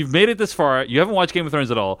made it this far, you haven't watched Game of Thrones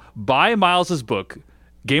at all, buy Miles's book,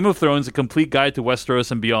 Game of Thrones, A Complete Guide to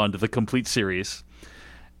Westeros and Beyond, the complete series.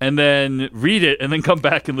 And then read it, and then come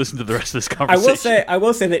back and listen to the rest of this conversation. I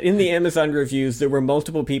will say that in the Amazon reviews, there were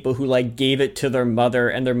multiple people who like gave it to their mother,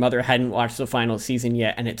 and their mother hadn't watched the final season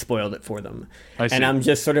yet, and it spoiled it for them. And I'm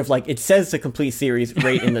just sort of like, it says the complete series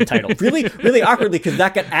right in the title, really, really awkwardly, because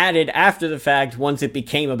that got added after the fact once it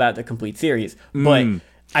became about the complete series. But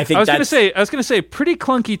I think I was gonna say pretty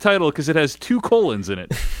clunky title because it has 2 colons in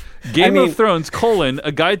it. Game of Thrones,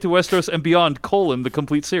 A Guide to Westeros and Beyond, the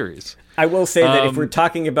complete series. I will say that if we're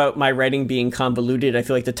talking about my writing being convoluted, I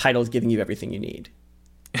feel like the title is giving you everything you need.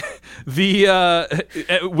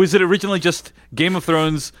 Was it originally just Game of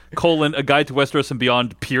Thrones, A Guide to Westeros and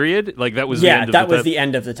Beyond, period? Like that was the end of the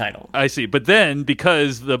end of the title. I see. But then,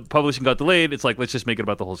 because the publishing got delayed, it's like, let's just make it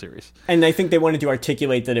about the whole series. And I think they wanted to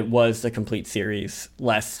articulate that it was the complete series,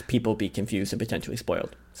 lest people be confused and potentially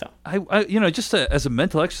spoiled. So I just as a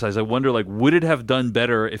mental exercise, I wonder, like, would it have done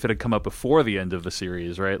better if it had come out before the end of the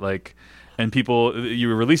series, right? Like, and people, you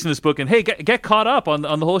were releasing this book, and hey, get caught up on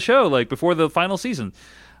the whole show, like before the final season.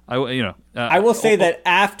 I will say that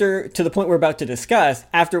after, to the point we're about to discuss,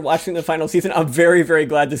 after watching the final season, I'm very, very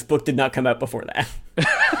glad this book did not come out before that,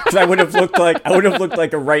 because I would have looked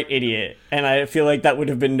like a right idiot, and I feel like that would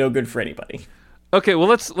have been no good for anybody. Okay, well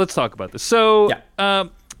let's talk about this. So,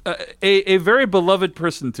 a very beloved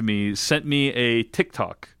person to me sent me a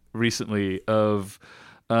TikTok recently of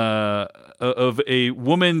a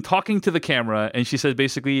woman talking to the camera, and she said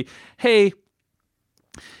basically, "Hey,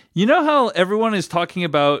 You know how everyone is talking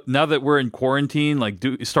about now that we're in quarantine, like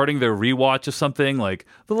starting their rewatch of something like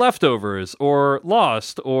The Leftovers or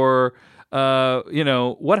Lost or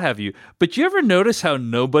what have you. But you ever notice how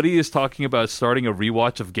nobody is talking about starting a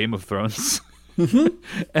rewatch of Game of Thrones?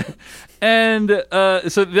 And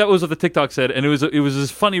so that was what the TikTok said, and it was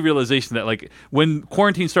this funny realization that like when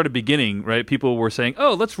quarantine started beginning, right? People were saying,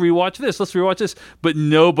 "Oh, let's rewatch this," but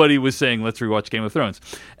nobody was saying, "Let's rewatch Game of Thrones,"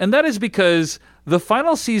 and that is because the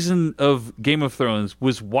final season of Game of Thrones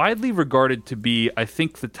was widely regarded to be, I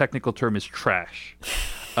think the technical term is trash.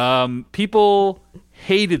 People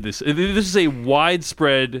hated this. This is a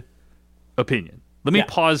widespread opinion. Let me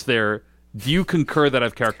pause there. Do you concur that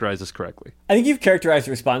I've characterized this correctly? I think you've characterized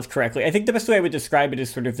the response correctly. I think the best way I would describe it is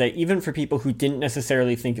sort of that even for people who didn't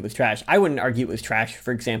necessarily think it was trash, I wouldn't argue it was trash,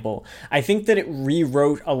 for example. I think that it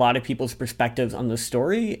rewrote a lot of people's perspectives on the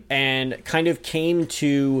story and kind of came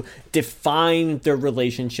to define their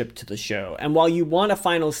relationship to the show. And while you want a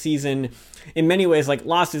final season, in many ways, like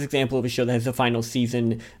Lost is an example of a show that has a final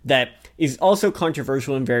season that is also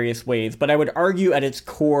controversial in various ways, but I would argue at its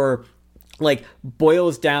core, like,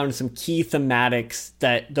 boils down some key thematics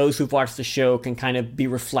that those who've watched the show can kind of be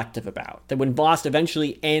reflective about. That when Lost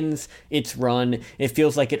eventually ends its run, it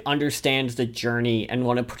feels like it understands the journey and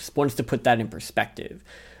wants to put that in perspective.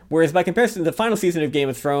 Whereas by comparison, the final season of Game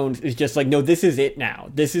of Thrones is just like, no, this is it now.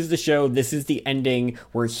 This is the show. This is the ending.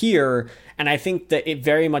 We're here. And I think that it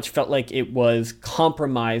very much felt like it was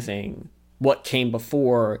compromising what came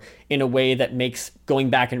before in a way that makes going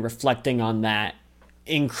back and reflecting on that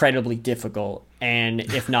incredibly difficult and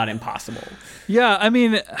if not impossible. Yeah, I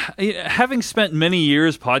mean, having spent many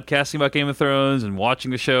years podcasting about Game of Thrones and watching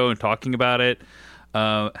the show and talking about it,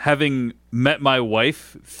 having met my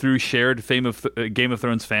wife through shared fame of Game of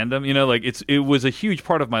Thrones fandom, it was a huge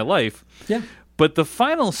part of my life. Yeah. But the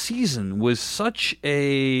final season was such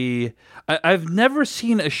I've never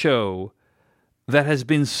seen a show that has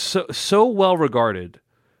been so well regarded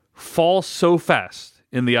fall so fast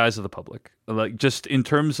in the eyes of the public. Like, just in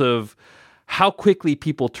terms of how quickly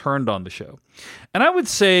people turned on the show. And I would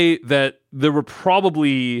say that there were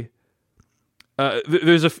probably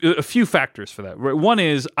there's a few factors for that. One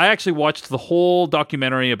is I actually watched the whole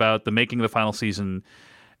documentary about the making of the final season,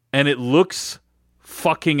 and it looks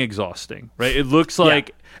fucking exhausting, right? It looks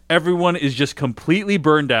like everyone is just completely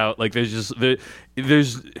burned out. Like there's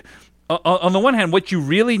on the one hand, what you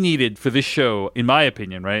really needed for this show, in my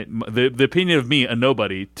opinion, right, the opinion of me, a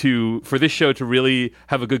nobody, for this show to really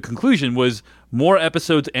have a good conclusion was more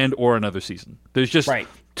episodes and or another season. There's just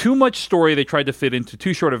too much story they tried to fit into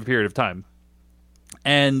too short of a period of time.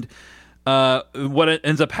 And what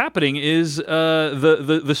ends up happening is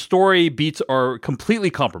the story beats are completely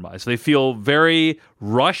compromised. They feel very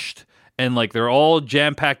rushed, and like they're all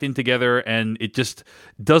jam-packed in together, and it just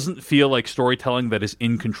doesn't feel like storytelling that is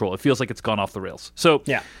in control. It feels like it's gone off the rails. So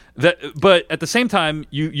but at the same time,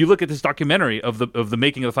 you look at this documentary of the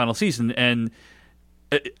making of the final season, and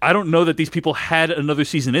I don't know that these people had another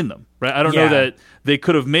season in them, right? I don't know that they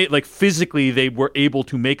could have made, like, physically they were able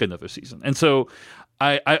to make another season. And so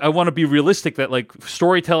I want to be realistic that, like,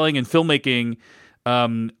 storytelling and filmmaking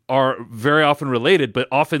are very often related, but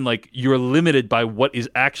often, like, you're limited by what is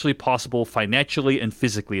actually possible financially and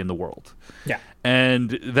physically in the world. Yeah.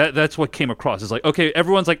 And that's what came across. It's like, okay,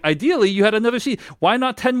 everyone's like, ideally you had another season. Why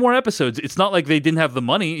not 10 more episodes? It's not like they didn't have the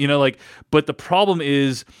money, but the problem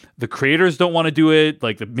is the creators don't want to do it.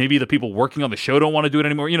 Like maybe the people working on the show don't want to do it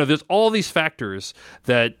anymore. There's all these factors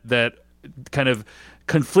that kind of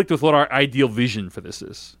conflict with what our ideal vision for this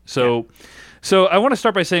is. So I want to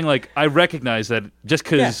start by saying, like, I recognize that just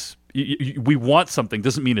because we want something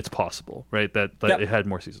doesn't mean it's possible, right? That it had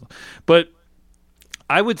more seasons. But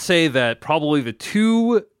I would say that probably the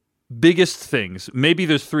two biggest things, maybe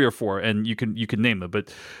there's three or four, and you can name them,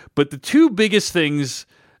 but the two biggest things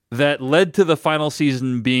that led to the final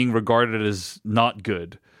season being regarded as not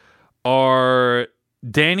good are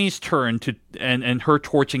Dany's turn to and her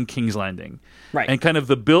torching King's Landing, right? And kind of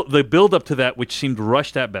the build up to that, which seemed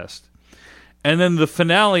rushed at best, and then the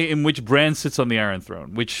finale in which Bran sits on the Iron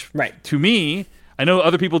Throne, which to me, I know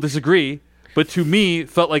other people disagree, but to me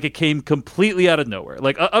felt like it came completely out of nowhere.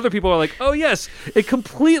 Like other people are like, "Oh yes, it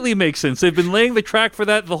completely makes sense. They've been laying the track for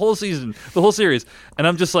that the whole season, the whole series," and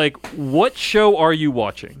I'm just like, "What show are you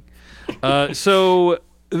watching?" So.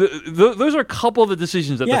 Those are a couple of the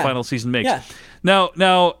decisions that the final season makes. Yeah.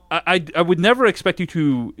 Now, I would never expect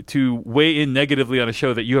you to weigh in negatively on a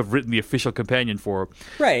show that you have written the official companion for.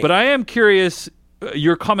 Right. But I am curious,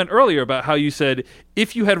 your comment earlier about how you said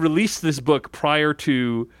if you had released this book prior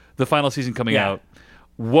to the final season coming out,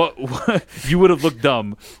 what you would have looked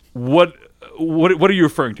dumb. What what are you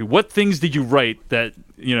referring to? What things did you write that,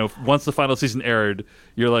 once the final season aired,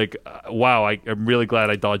 you're like, wow, I'm really glad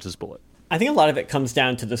I dodged this bullet? I think a lot of it comes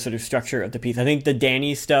down to the sort of structure of the piece. I think the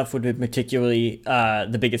Dany stuff would be particularly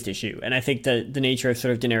the biggest issue. And I think the nature of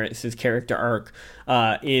sort of Daenerys' character arc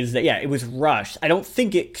is that, it was rushed. I don't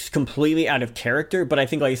think it's completely out of character, but I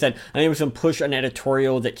think, like you said, I think there was some push on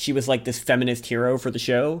editorial that she was like this feminist hero for the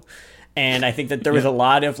show. And I think that there was a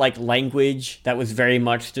lot of like language that was very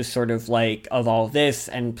much just sort of like of all this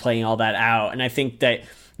and playing all that out. And I think that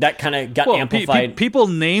kind of got amplified. People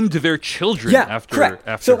named their children after.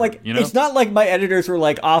 Correct. So, like, her, it's not like my editors were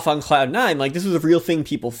like off on cloud nine. Like, this was a real thing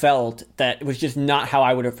people felt that was just not how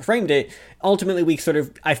I would have framed it. Ultimately,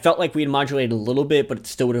 I felt like we had modulated a little bit, but it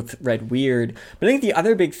still would have read weird. But I think the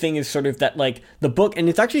other big thing is sort of that, like, the book, and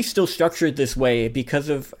it's actually still structured this way because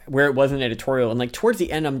of where it was in editorial. And, like, towards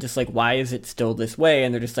the end, I'm just like, why is it still this way?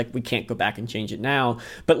 And they're just like, we can't go back and change it now.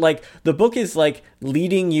 But, like, the book is, like,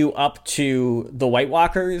 leading you up to the White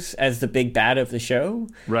Walkers as the big bad of the show.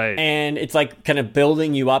 Right. And it's, like, kind of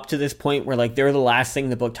building you up to this point where, like, they're the last thing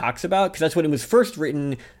the book talks about. Because that's when it was first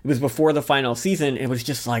written. It was before the final season. It was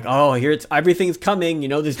just like, oh, everything's coming,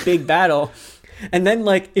 this big battle. And then,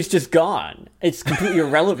 like, it's just gone. It's completely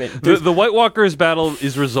irrelevant. The White Walkers battle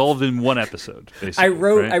is resolved in one episode, basically.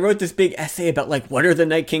 I wrote this big essay about, like, what are the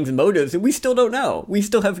Night King's motives? And we still don't know. We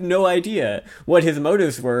still have no idea what his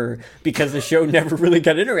motives were because the show never really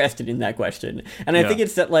got interested in that question. And I think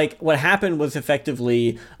it's that, like, what happened was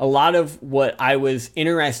effectively a lot of what I was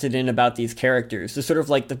interested in about these characters, the sort of,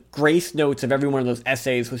 like, the grace notes of every one of those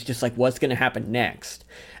essays was just, like, what's going to happen next?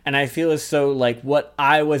 And I feel as though, like, what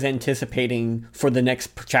I was anticipating for the next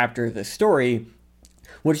chapter of the story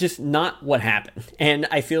was just not what happened. And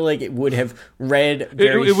I feel like it would have read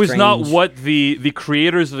very It was strange. not what the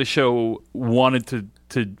creators of the show wanted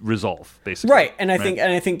to resolve, basically. Right. And I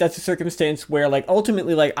think that's a circumstance where, like,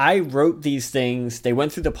 ultimately, like, I wrote these things, they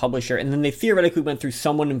went through the publisher, and then they theoretically went through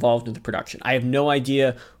someone involved in the production. I have no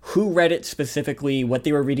idea who read it specifically, what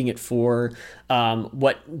they were reading it for.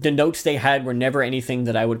 What the notes they had were never anything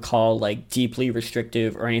that I would call, like, deeply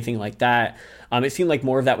restrictive or anything like that. It seemed like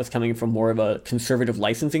more of that was coming from more of a conservative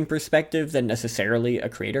licensing perspective than necessarily a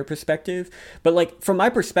creator perspective. But, like, from my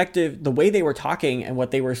perspective, the way they were talking and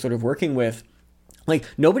what they were sort of working with, like,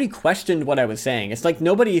 nobody questioned what I was saying. It's like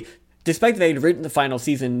nobody, despite that they'd written the final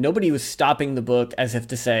season, nobody was stopping the book as if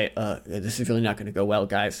to say, this is really not going to go well,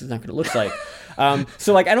 guys. This is not going to look like.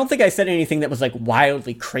 So, like, I don't think I said anything that was, like,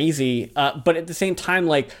 wildly crazy. But at the same time,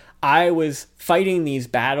 like, I was fighting these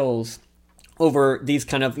battles over these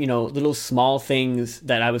kind of, little small things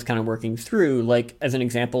that I was kind of working through. Like, as an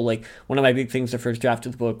example, like, one of my big things the first draft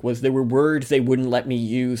of the book was there were words they wouldn't let me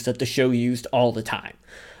use that the show used all the time.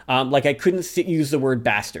 Like, I couldn't use the word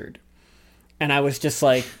bastard. And I was just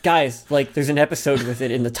like, guys, like, there's an episode with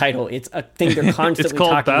it in the title. It's a thing they're constantly it's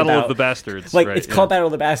called talking Battle about. of the Bastards. Like, right, it's called Battle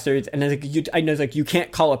of the Bastards. And I know, like, you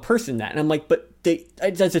can't call a person that. And I'm like, but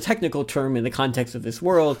that's a technical term in the context of this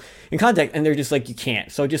world. And they're just like, you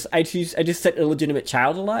can't. So I just said illegitimate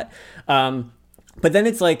child a lot. But then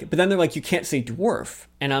they're like, you can't say dwarf.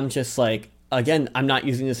 And I'm just like, again, I'm not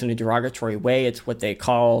using this in a derogatory way. It's what they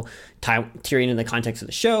call Tyrion in the context of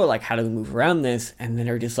the show. Like, how do we move around this? And then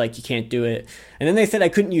they're just like, you can't do it. And then they said I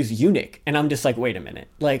couldn't use eunuch. And I'm just like, wait a minute.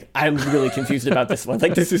 Like, I'm really confused about this one.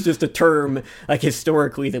 Like, this is just a term, like,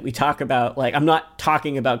 historically that we talk about. Like, I'm not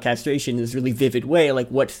talking about castration in this really vivid way. Like,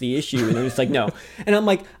 what's the issue? And they're just like, no. And I'm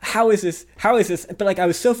like, how is this? But, like, I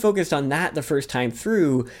was so focused on that the first time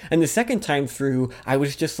through. And the second time through, I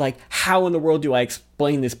was just like, how in the world do I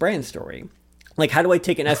explain this Bran story? Like, how do I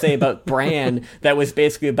take an essay about Bran that was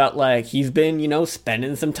basically about, like, he's been,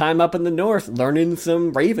 spending some time up in the north, learning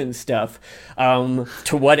some Raven stuff,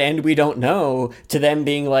 to what end we don't know, to them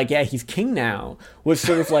being like, yeah, he's king now, was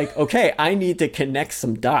sort of like, okay, I need to connect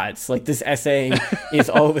some dots. Like, this essay is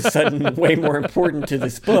all of a sudden way more important to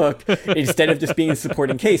this book instead of just being a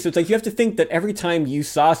supporting case. So it's like, you have to think that every time you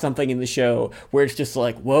saw something in the show where it's just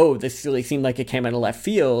like, whoa, this really seemed like it came out of left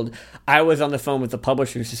field, I was on the phone with the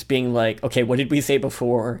publishers just being like, okay, what did we say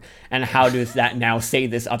before? And how does that now say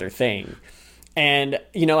this other thing? And,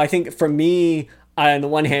 I think for me, on the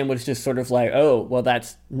one hand was just sort of like, oh, well,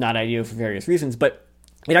 that's not ideal for various reasons. But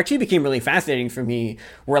it actually became really fascinating for me,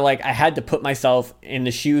 where like I had to put myself in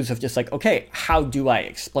the shoes of just like, okay, how do I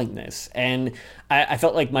explain this? And I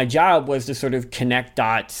felt like my job was to sort of connect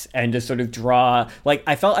dots and to sort of draw, like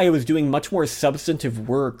I felt I was doing much more substantive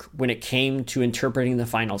work when it came to interpreting the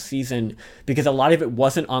final season, because a lot of it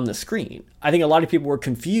wasn't on the screen. I think a lot of people were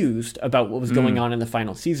confused about what was going on in the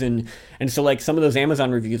final season. And so like some of those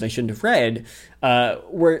Amazon reviews I shouldn't have read,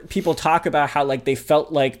 where people talk about how like they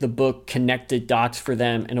felt like the book connected dots for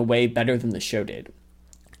them in a way better than the show did.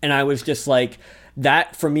 And I was just like,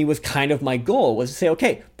 that for me was kind of my goal, was to say,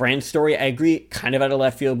 okay, Bran's story, I agree, kind of out of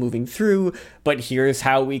left field moving through, but here's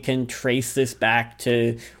how we can trace this back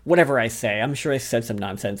to whatever I say. I'm sure I said some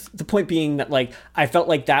nonsense. The point being that like I felt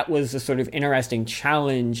like that was a sort of interesting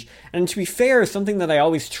challenge. And to be fair, something that I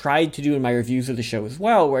always tried to do in my reviews of the show as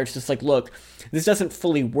well, where it's just like, look, this doesn't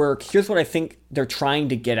fully work. Here's what I think they're trying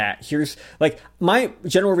to get at. Here's like my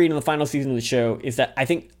general read on the final season of the show is that I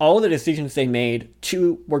think all the decisions they made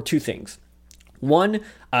were two things. One,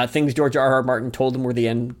 things George R.R. Martin told them were the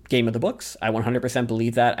end game of the books. I 100%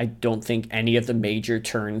 believe that. I don't think any of the major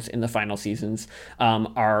turns in the final seasons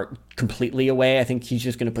are completely away. I think he's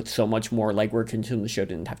just going to put so much more legwork into them the show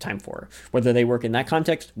didn't have time for. Whether they work in that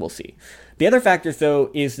context, we'll see. The other factor, though,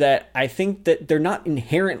 is that I think that they're not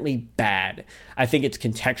inherently bad. I think it's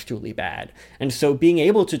contextually bad. And so being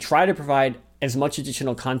able to try to provide as much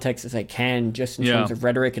additional context as I can just in terms of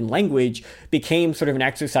rhetoric and language became sort of an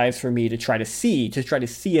exercise for me to try to see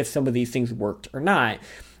if some of these things worked or not.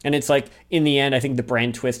 And it's like, in the end, I think the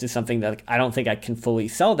Bran twist is something that like, I don't think I can fully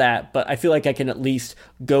sell that, but I feel like I can at least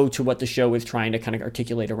go to what the show is trying to kind of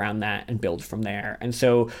articulate around that and build from there. And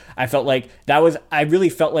so I felt like I really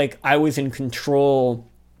felt like I was in control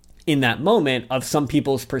in that moment of some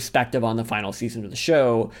people's perspective on the final season of the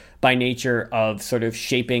show, by nature of sort of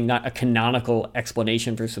shaping not a canonical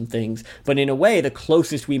explanation for some things, but in a way the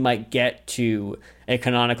closest we might get to a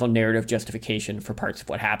canonical narrative justification for parts of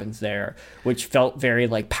what happens there, which felt very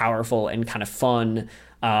like powerful and kind of fun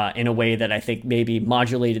in a way that I think maybe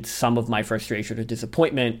modulated some of my frustration or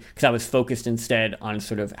disappointment, because I was focused instead on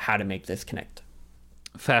sort of how to make this connect.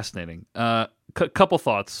 Fascinating. Couple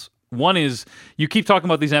thoughts. One is, you keep talking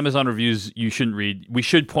about these Amazon reviews you shouldn't read. We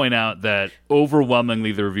should point out that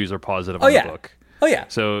overwhelmingly the reviews are positive on the book. Oh, yeah.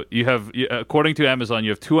 So you have, according to Amazon,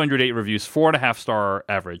 you have 208 reviews, 4.5 star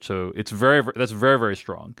average. So it's that's very, very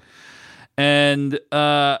strong. And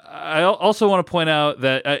I also want to point out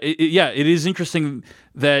that, it is interesting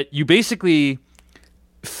that you basically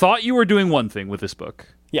thought you were doing one thing with this book,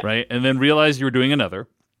 right? And then realized you were doing another.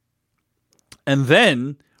 And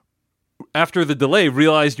then after the delay,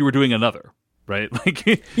 realized you were doing another, right? Like,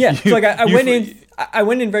 so like I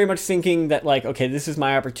went in very much thinking that like, okay, this is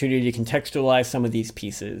my opportunity to contextualize some of these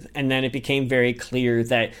pieces, and then it became very clear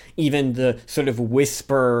that even the sort of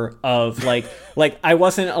whisper of like I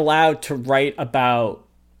wasn't allowed to write about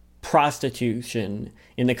prostitution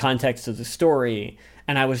in the context of the story.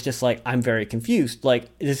 And I was just like, I'm very confused.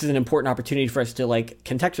 Like, this is an important opportunity for us to like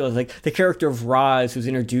contextualize, like the character of Roz, who's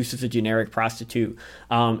introduced as a generic prostitute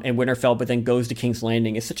in Winterfell, but then goes to King's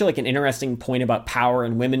Landing, is such a, like an interesting point about power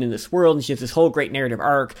and women in this world. And she has this whole great narrative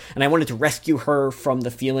arc. And I wanted to rescue her from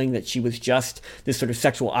the feeling that she was just this sort of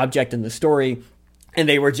sexual object in the story. And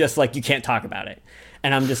they were just like, you can't talk about it.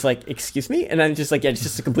 And I'm just like, excuse me? And I'm just like, yeah, it's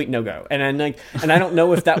just a complete no-go. And I'm like, and I don't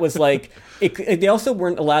know if that was like, they also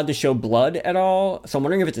weren't allowed to show blood at all. So I'm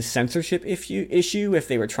wondering if it's a censorship issue, if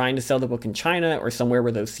they were trying to sell the book in China or somewhere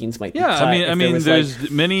where those scenes might be cut. I mean,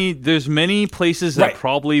 there's many places that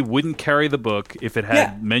probably wouldn't carry the book if it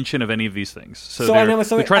had mention of any of these things. So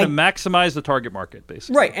they're trying to maximize the target market,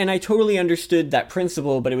 basically. Right, and I totally understood that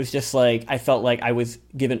principle, but it was just like, I felt like I was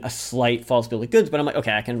given a slight false bill of goods, but I'm like,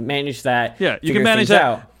 okay, I can manage that. Yeah, you can manage that.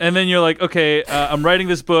 And then you're like, okay, I'm writing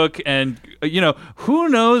this book, and who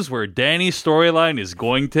knows where Dany's storyline is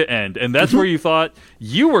going to end, and that's where you thought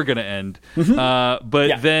you were going to end.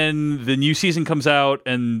 But then the new season comes out,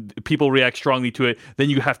 and people react strongly to it. Then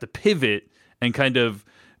you have to pivot and kind of.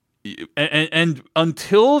 And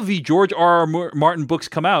until the George R.R. Martin books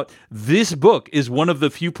come out, this book is one of the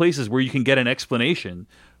few places where you can get an explanation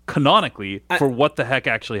canonically for what the heck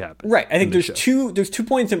actually happened. Right. I think there's two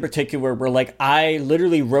points in particular where like I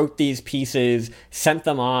literally wrote these pieces, sent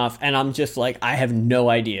them off, and I'm just like, I have no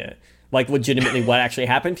idea like legitimately what actually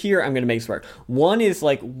happened here. I'm going to make this work. One is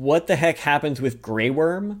like, what the heck happens with Grey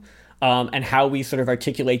Worm? And how we sort of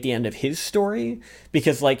articulate the end of his story,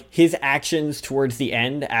 because like his actions towards the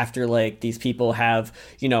end after like these people have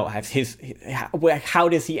how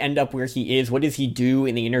does he end up where he is? What does he do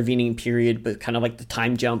in the intervening period, but kind of like the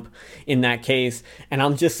time jump in that case? And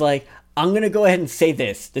I'm just like, I'm going to go ahead and say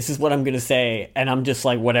this. This is what I'm going to say. And I'm just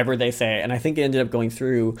like, whatever they say. And I think it ended up going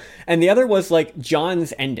through. And the other was like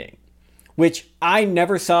Jon's ending, which I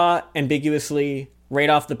never saw ambiguously right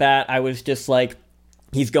off the bat. I was just like,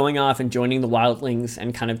 he's going off and joining the Wildlings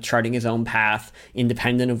and kind of charting his own path,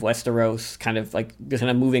 independent of Westeros, kind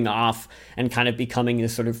of moving off and kind of becoming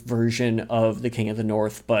this sort of version of the King of the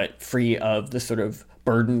North, but free of the sort of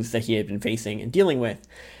burdens that he had been facing and dealing with.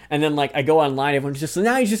 And then, like, I go online, everyone's just like,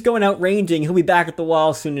 now he's just going out ranging. He'll be back at the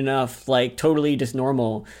wall soon enough, like, totally just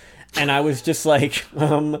normal. And I was just like,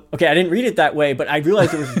 okay, I didn't read it that way, but I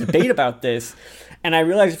realized there was a debate about this. And I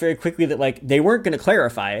realized very quickly that, like, they weren't going to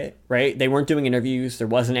clarify it, right? They weren't doing interviews. There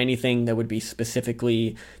wasn't anything that would be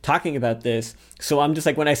specifically talking about this. So I'm just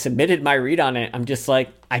like, when I submitted my read on it, I'm just like,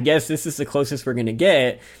 I guess this is the closest we're going to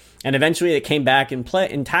get. And eventually it came back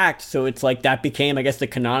intact. So it's like that became, I guess, the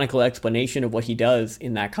canonical explanation of what he does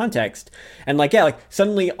in that context. And like, yeah, like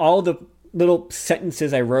suddenly all the little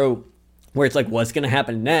sentences I wrote where it's like, what's going to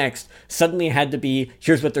happen next, suddenly had to be,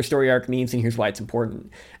 here's what their story arc means and here's why it's important.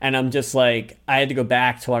 And I'm just like, I had to go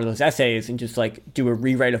back to a lot of those essays and just like do a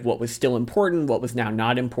rewrite of what was still important, what was now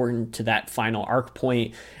not important to that final arc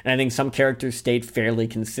point. And I think some characters stayed fairly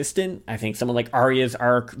consistent. I think someone like Arya's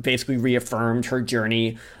arc basically reaffirmed her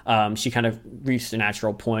journey. She kind of reached a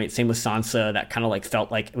natural point. Same with Sansa, that kind of like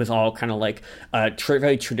felt like it was all kind of like a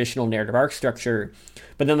very traditional narrative arc structure.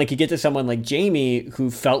 But then, like, you get to someone like Jaime,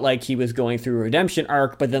 who felt like he was going through a redemption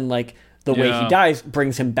arc, but then, like, the way he dies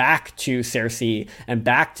brings him back to Cersei and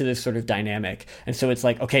back to this sort of dynamic. And so it's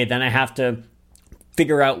like, okay, then I have to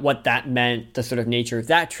figure out what that meant, the sort of nature of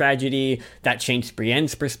that tragedy, that changed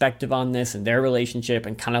Brienne's perspective on this and their relationship,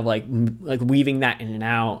 and kind of like weaving that in and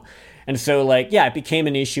out. And so, like, yeah, it became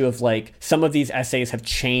an issue of, like, some of these essays have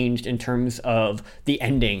changed in terms of the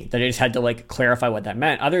ending, that I just had to, like, clarify what that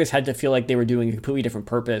meant. Others had to feel like they were doing a completely different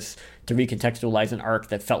purpose to recontextualize an arc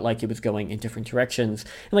that felt like it was going in different directions.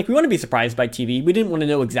 And, like, we want to be surprised by TV. We didn't want to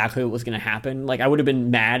know exactly what was going to happen. Like, I would have been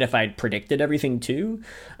mad if I'd predicted everything, too.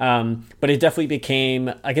 But it definitely became,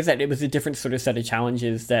 like I said, it was a different sort of set of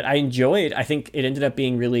challenges that I enjoyed. I think it ended up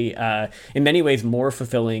being really, in many ways, more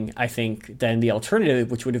fulfilling, I think, than the alternative,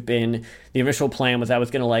 which would have been, the initial plan was I was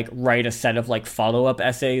going to like write a set of like follow-up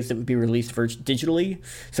essays that would be released digitally.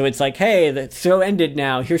 So it's like, hey, the show ended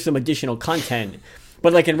now. Here's some additional content.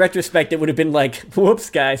 But like in retrospect, it would have been like, whoops,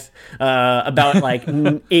 guys, about like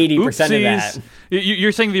 80% of that.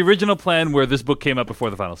 You're saying the original plan where this book came out before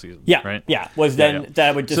the final season, yeah, right? Yeah, was then that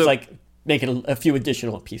I would just like make it a few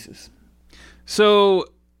additional pieces. So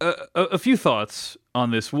a few thoughts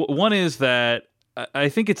on this. One is that I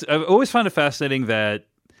think I've always found it fascinating that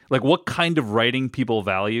like what kind of writing people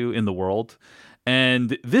value in the world.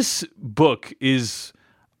 And this book is,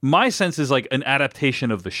 my sense is like an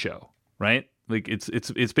adaptation of the show, right? Like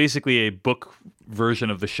it's basically a book version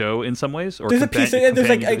of the show in some ways. Or there's a piece. There's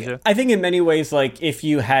like I think in many ways, like if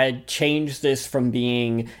you had changed this from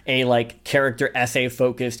being a like character essay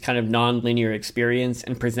focused kind of non-linear experience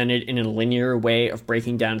and presented in a linear way of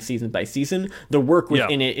breaking down season by season, the work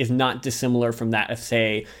within it is not dissimilar from that of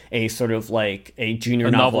say a sort of like a junior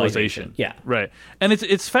novelization. Yeah, right. And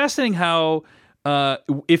it's fascinating how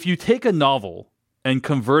if you take a novel and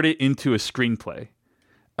convert it into a screenplay.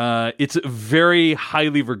 It's a very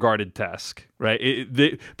highly regarded task, right?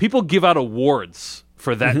 People give out awards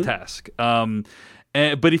for that task.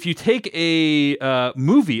 But if you take a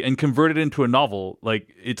movie and convert it into a novel, like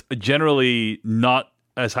it's generally not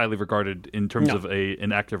as highly regarded in terms of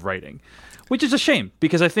an act of writing, which is a shame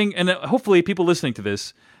because I think, and hopefully people listening to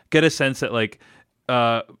this get a sense that like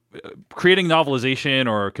creating novelization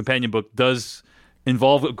or a companion book does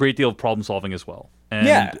involve a great deal of problem solving as well. And,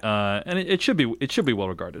 and it should be well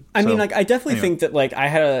regarded. I mean, like I definitely think that like I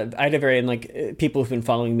had a very, and like people who've been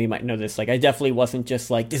following me might know this. Like I definitely wasn't just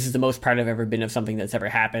like this is the most proud I've ever been of something that's ever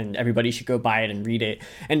happened. Everybody should go buy it and read it.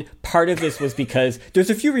 And part of this was because there's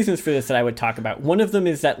a few reasons for this that I would talk about. One of them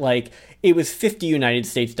is that like it was $50 United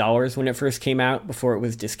States when it first came out before it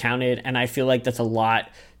was discounted, and I feel like that's a lot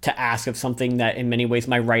to ask of something that in many ways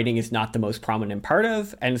my writing is not the most prominent part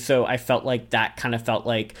of. And so I felt like that kind of felt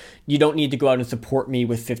like you don't need to go out and support me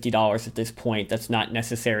with $50 at this point. That's not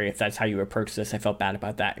necessary if that's how you approach this. I felt bad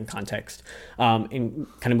about that in context, in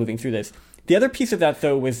kind of moving through this. The other piece of that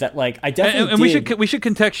though was that like I definitely we should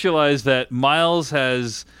contextualize that Miles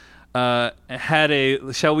has had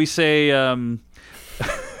a, shall we say,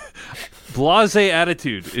 blasé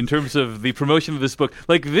attitude in terms of the promotion of this book.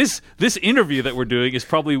 Like this interview that we're doing is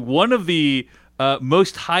probably one of the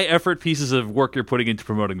most high effort pieces of work you're putting into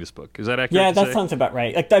promoting this book. Is that accurate? Yeah, that sounds about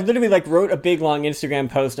right. Like I literally like wrote a big long Instagram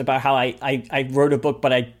post about how I wrote a book,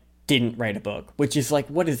 but I didn't write a book, which is like,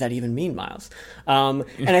 what does that even mean, Miles? And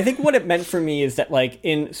I think what it meant for me is that like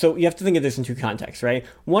so you have to think of this in two contexts, right?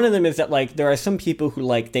 One of them is that like there are some people who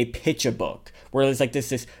like they pitch a book where there's like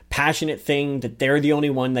this passionate thing that they're the only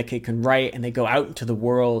one that can write, and they go out into the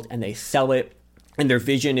world and they sell it, and their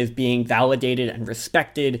vision is being validated and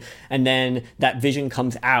respected, and then that vision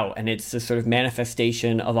comes out and it's the sort of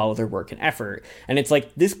manifestation of all of their work and effort. And it's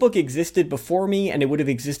like, this book existed before me and it would have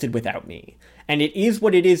existed without me, and it is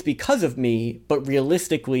what it is because of me, but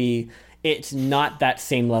realistically it's not that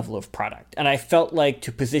same level of product. And I felt like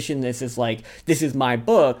to position this as like, this is my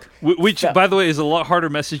book. Which, by the way, is a lot harder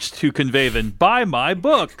message to convey than buy my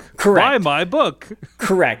book. Correct. Buy my book.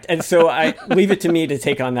 Correct. And so I leave it to me to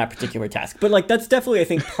take on that particular task. But like, that's definitely, I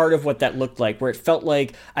think, part of what that looked like, where it felt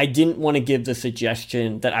like I didn't want to give the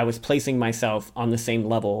suggestion that I was placing myself on the same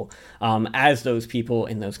level as those people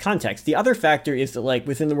in those contexts. The other factor is that like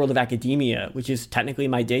within the world of academia, which is technically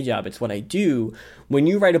my day job, it's what I do. When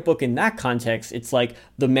you write a book in that context, it's like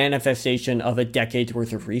the manifestation of a decade's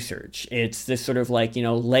worth of research. It's this sort of like,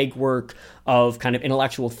 legwork of kind of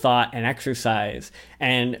intellectual thought and exercise.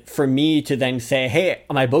 And for me to then say, hey,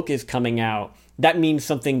 my book is coming out, that means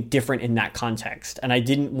something different in that context. And I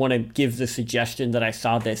didn't want to give the suggestion that I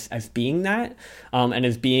saw this as being that, and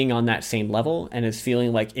as being on that same level, and as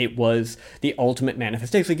feeling like it was the ultimate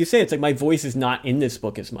manifestation. Like you say, it's like my voice is not in this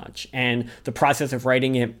book as much. And the process of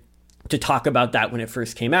writing it, to talk about that when it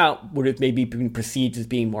first came out, would have maybe been perceived as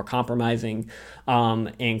being more compromising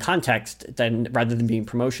in context rather than being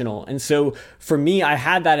promotional. And so for me, I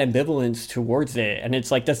had that ambivalence towards it. And it's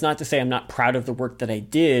like, that's not to say I'm not proud of the work that I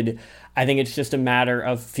did. I think it's just a matter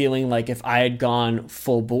of feeling like if I had gone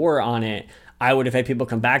full bore on it, I would have had people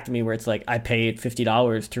come back to me where it's like, I paid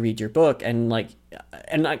 $50 to read your book. And like,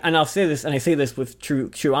 and I'll say this, and I say this with true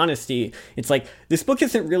honesty. It's like, this book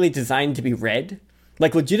isn't really designed to be read.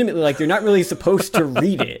 Like, legitimately, like, you're not really supposed to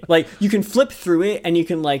read it. Like, you can flip through it and you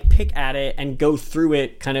can like pick at it and go through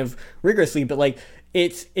it kind of rigorously, but like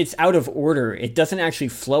it's out of order. It doesn't actually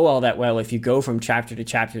flow all that well if you go from chapter to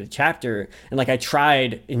chapter to chapter. And like, I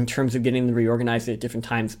tried in terms of getting them reorganized at different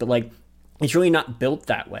times, but like, it's really not built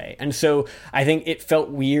that way. And so I think it felt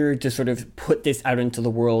weird to sort of put this out into the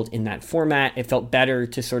world in that format. It felt better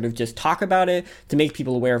to sort of just talk about it, to make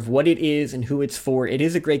people aware of what it is and who it's for. It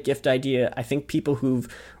is a great gift idea. I think people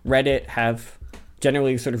who've read it have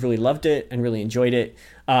generally sort of really loved it and really enjoyed it.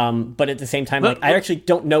 But at the same time, like, I actually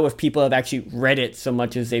don't know if people have actually read it so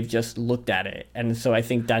much as they've just looked at it. And so I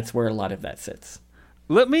think that's where a lot of that sits.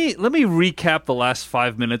 Let me recap the last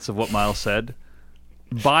 5 minutes of what Miles said.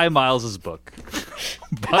 Buy Miles's book.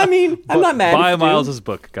 I'm not mad. Buy Miles's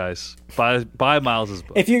book, guys. Buy Miles's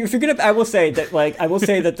book. If you're gonna, I will say that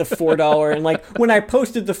the $4 and like when I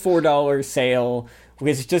posted the $4 sale,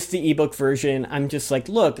 because it's just the ebook version, I'm just like,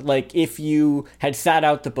 look, like if you had sat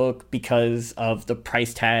out the book because of the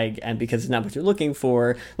price tag and because it's not what you're looking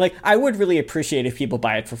for, like I would really appreciate if people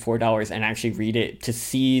buy it for $4 and actually read it to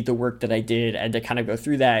see the work that I did and to kind of go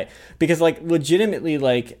through that. Because like legitimately,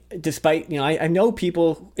 like despite, I know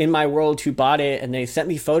people in my world who bought it and they sent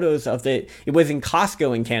me photos of it. It was in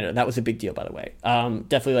Costco in Canada. That was a big deal, by the way.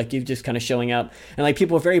 Definitely like you just kind of showing up and like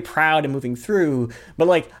people were very proud and moving through, but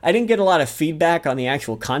like I didn't get a lot of feedback on the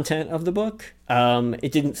actual content of the book.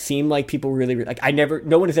 It didn't seem like people really like,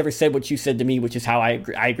 no one has ever said what you said to me, which is how I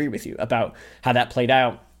agree with you about how that played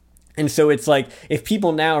out. And so it's like, if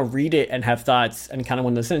people now read it and have thoughts and kind of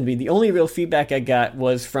want to listen to me, the only real feedback I got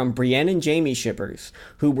was from Brienne and Jamie shippers,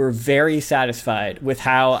 who were very satisfied with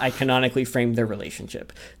how I canonically framed their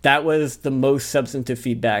relationship. That was the most substantive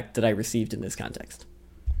feedback that I received in this context.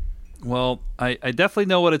 Well, I definitely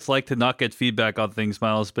know what it's like to not get feedback on things,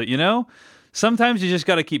 Miles, but sometimes you just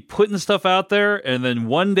got to keep putting stuff out there, and then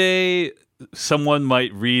one day someone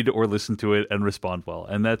might read or listen to it and respond well.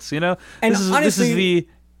 And that's, and this is the...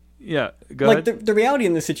 Yeah, go ahead. The reality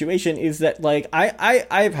in this situation is that, like, I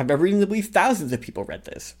have every reason to believe thousands of people read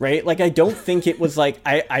this, right? Like, I don't think it was like,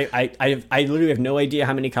 I literally have no idea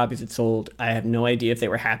how many copies it sold. I have no idea if they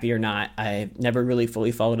were happy or not. I never really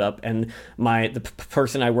fully followed up, and the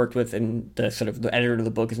person I worked with and the sort of the editor of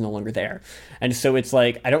the book is no longer there. And so it's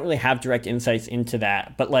like, I don't really have direct insights into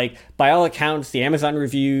that. But like, by all accounts, the Amazon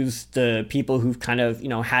reviews, the people who've kind of,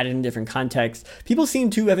 had it in different contexts, people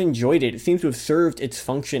seem to have enjoyed it. It seems to have served its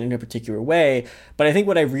function in a particular way. But I think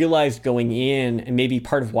what I realized going in, and maybe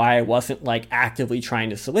part of why I wasn't like actively trying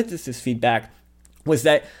to solicit this feedback, was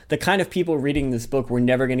that the kind of people reading this book were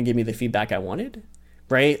never going to give me the feedback I wanted.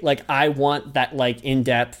 right? Like, I want that, like,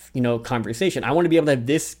 in-depth, conversation. I want to be able to have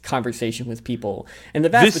this conversation with people. And the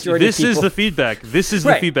vast majority of people... This is the feedback. This is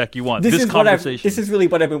the feedback you want. This conversation. This is really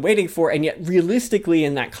what I've been waiting for. And yet, realistically,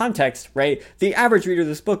 in that context, right, the average reader of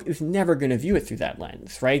this book is never going to view it through that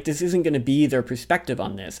lens, right? This isn't going to be their perspective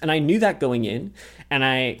on this. And I knew that going in. And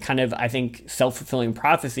I think, self-fulfilling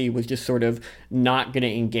prophecy was just sort of not going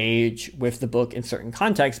to engage with the book in certain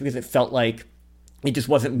contexts because it felt like it just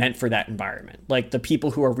wasn't meant for that environment. Like, the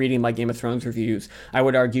people who are reading my Game of Thrones reviews, I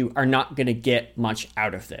would argue, are not going to get much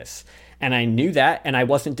out of this. And I knew that, and I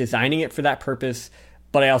wasn't designing it for that purpose,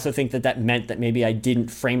 but I also think that meant that maybe I didn't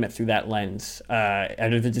frame it through that lens,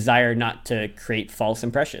 out of the desire not to create false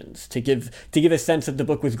impressions, to give a sense that the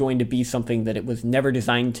book was going to be something that it was never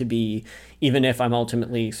designed to be, even if I'm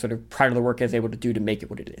ultimately sort of proud of the work I was able to do to make it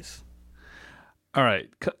what it is. All right,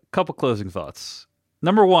 couple closing thoughts.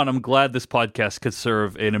 Number one, I'm glad this podcast could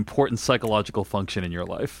serve an important psychological function in your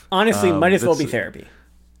life. Honestly, might as well be therapy.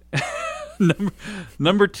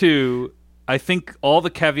 Number two, I think all the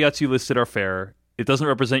caveats you listed are fair. It doesn't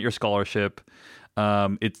represent your scholarship.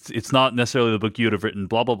 It's not necessarily the book you would have written,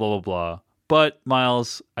 blah, blah, blah, blah, blah. But,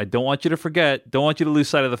 Miles, I don't want you to lose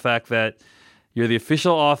sight of the fact that you're the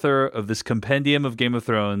official author of this compendium of Game of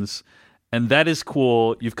Thrones, and that is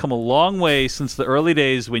cool. You've come a long way since the early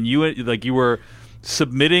days when you were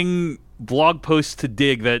submitting blog posts to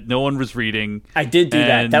Dig that no one was reading. I did do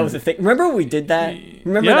that. That was the thing. Remember we did that?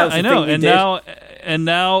 Remember yeah, that was the I know. thing we did? And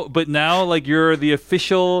now, like, you're the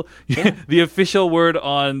official, the official word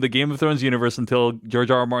on the Game of Thrones universe until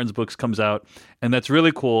George R.R. Martin's books comes out, and that's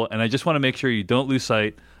really cool. And I just want to make sure you don't lose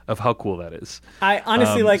sight of how cool that is. I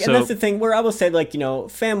honestly and that's the thing where I will say, like,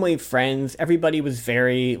 family, friends, everybody was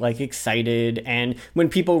very, like, excited. And when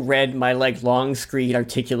people read my, like, long screed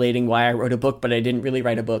articulating why I wrote a book, but I didn't really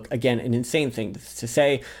write a book, again, an insane thing to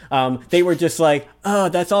say, they were just like, oh,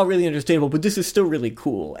 that's all really understandable, but this is still really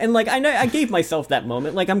cool. And, like, I gave myself that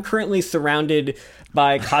moment. Like, I'm currently surrounded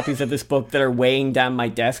by copies of this book that are weighing down my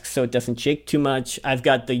desk so it doesn't shake too much. I've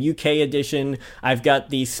got the UK edition. I've got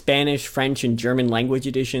the Spanish, French, and German language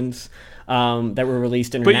editions that were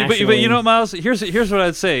released internationally. But you know what, Miles? Here's what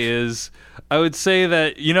I'd say is, I would say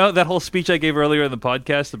that, that whole speech I gave earlier in the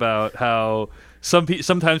podcast about how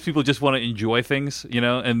sometimes people just want to enjoy things, and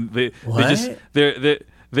I don't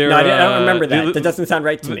remember that. That doesn't sound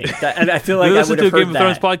right to me. I feel like I would have heard that. They listen to a Game of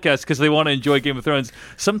Thrones podcast because they want to enjoy Game of Thrones.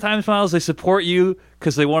 Sometimes, Miles, they support you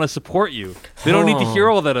because they want to support you. They don't need to hear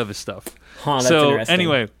all that other stuff. That's so interesting.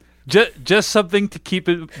 Anyway, just something to keep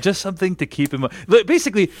in mind.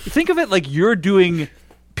 Basically, think of it like you're doing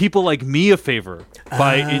people like me a favor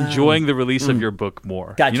by enjoying the release of your book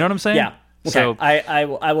more. Gotcha. You know what I'm saying? Yeah. Okay. So I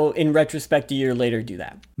will, in retrospect, a year later, do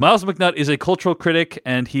that. Miles McNutt is a cultural critic,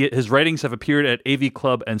 and his writings have appeared at AV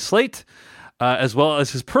Club and Slate, as well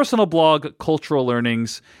as his personal blog, Cultural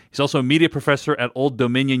Learnings. He's also a media professor at Old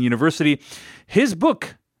Dominion University. His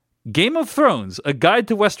book, Game of Thrones, A Guide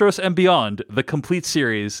to Westeros and Beyond, the complete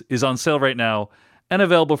series, is on sale right now and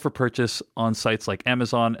available for purchase on sites like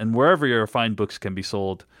Amazon and wherever your fine books can be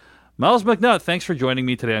sold. Miles McNutt, thanks for joining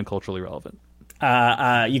me today on Culturally Relevant.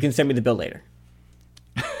 You can send me the bill later.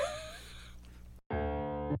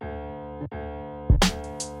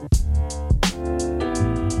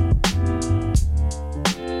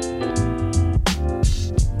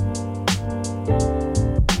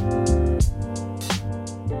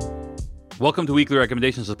 Welcome to Weekly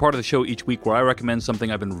Recommendations, a part of the show each week where I recommend something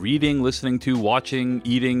I've been reading, listening to, watching,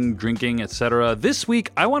 eating, drinking, etc. This week,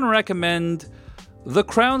 I want to recommend The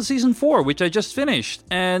Crown Season 4, which I just finished.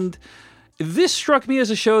 And this struck me as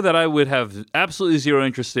a show that I would have absolutely zero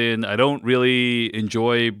interest in. I don't really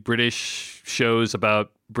enjoy British shows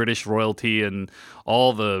about British royalty and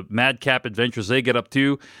all the madcap adventures they get up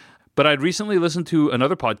to. But I'd recently listened to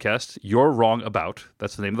another podcast, You're Wrong About.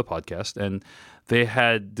 That's the name of the podcast. And they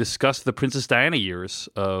had discussed the Princess Diana years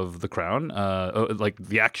of The Crown, like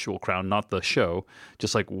the actual Crown, not the show,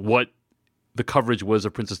 just like what the coverage was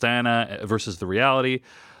of Princess Diana versus the reality.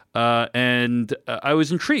 And I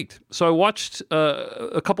was intrigued. So I watched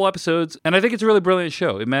a couple episodes, and I think it's a really brilliant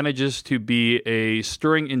show. It manages to be a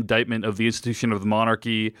stirring indictment of the institution of the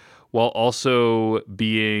monarchy while also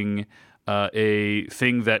being a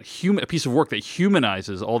thing that a piece of work that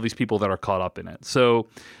humanizes all these people that are caught up in it. So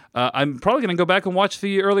I'm probably going to go back and watch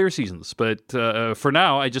the earlier seasons, but for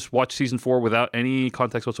now, I just watched season 4 without any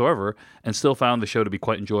context whatsoever, and still found the show to be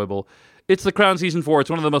quite enjoyable. It's The Crown season 4. It's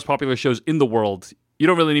one of the most popular shows in the world. You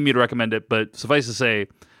don't really need me to recommend it, but suffice to say,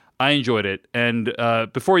 I enjoyed it. And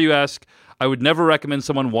before you ask, I would never recommend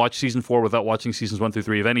someone watch season 4 without watching seasons 1 through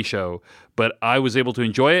 3 of any show, but I was able to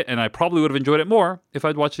enjoy it, and I probably would have enjoyed it more if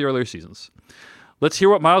I'd watched the earlier seasons. let's hear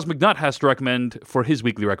what Miles McNutt has to recommend for his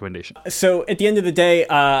weekly recommendation. So at the end of the day,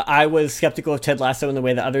 I was skeptical of Ted Lasso in the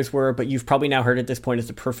way that others were, but you've probably now heard at this point it's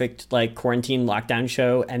the perfect like quarantine lockdown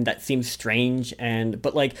show, and that seems strange.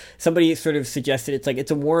 But like somebody sort of suggested,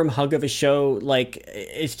 it's a warm hug of a show. Like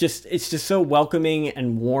it's just so welcoming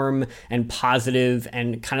and warm and positive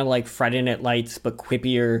and kind of like Friday Night Lights but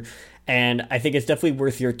quippier. And I think it's definitely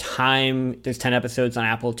worth your time. There's 10 episodes on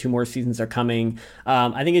Apple. 2 more seasons are coming.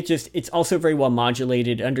 I think it's also very well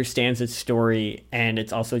modulated, understands its story, and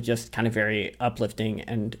it's also just kind of very uplifting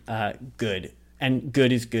and good. And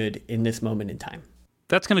good is good in this moment in time.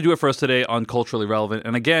 That's going to do it for us today on Culturally Relevant.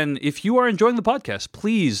 And again, if you are enjoying the podcast,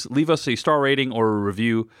 please leave us a star rating or a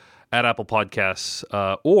review at Apple Podcasts,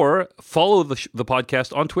 or follow the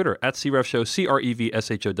podcast on Twitter at CREVShow,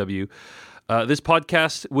 CREVSHOW. This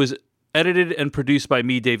podcast was edited and produced by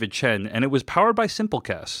me, David Chen, and it was powered by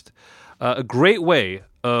Simplecast, a great way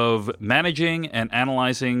of managing and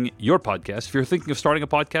analyzing your podcast. If you're thinking of starting a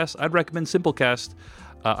podcast, I'd recommend Simplecast.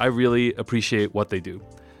 I really appreciate what they do.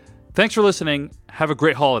 Thanks for listening. Have a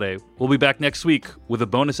great holiday. We'll be back next week with a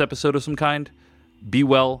bonus episode of some kind. Be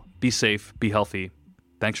well, be safe, be healthy.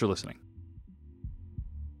 Thanks for listening.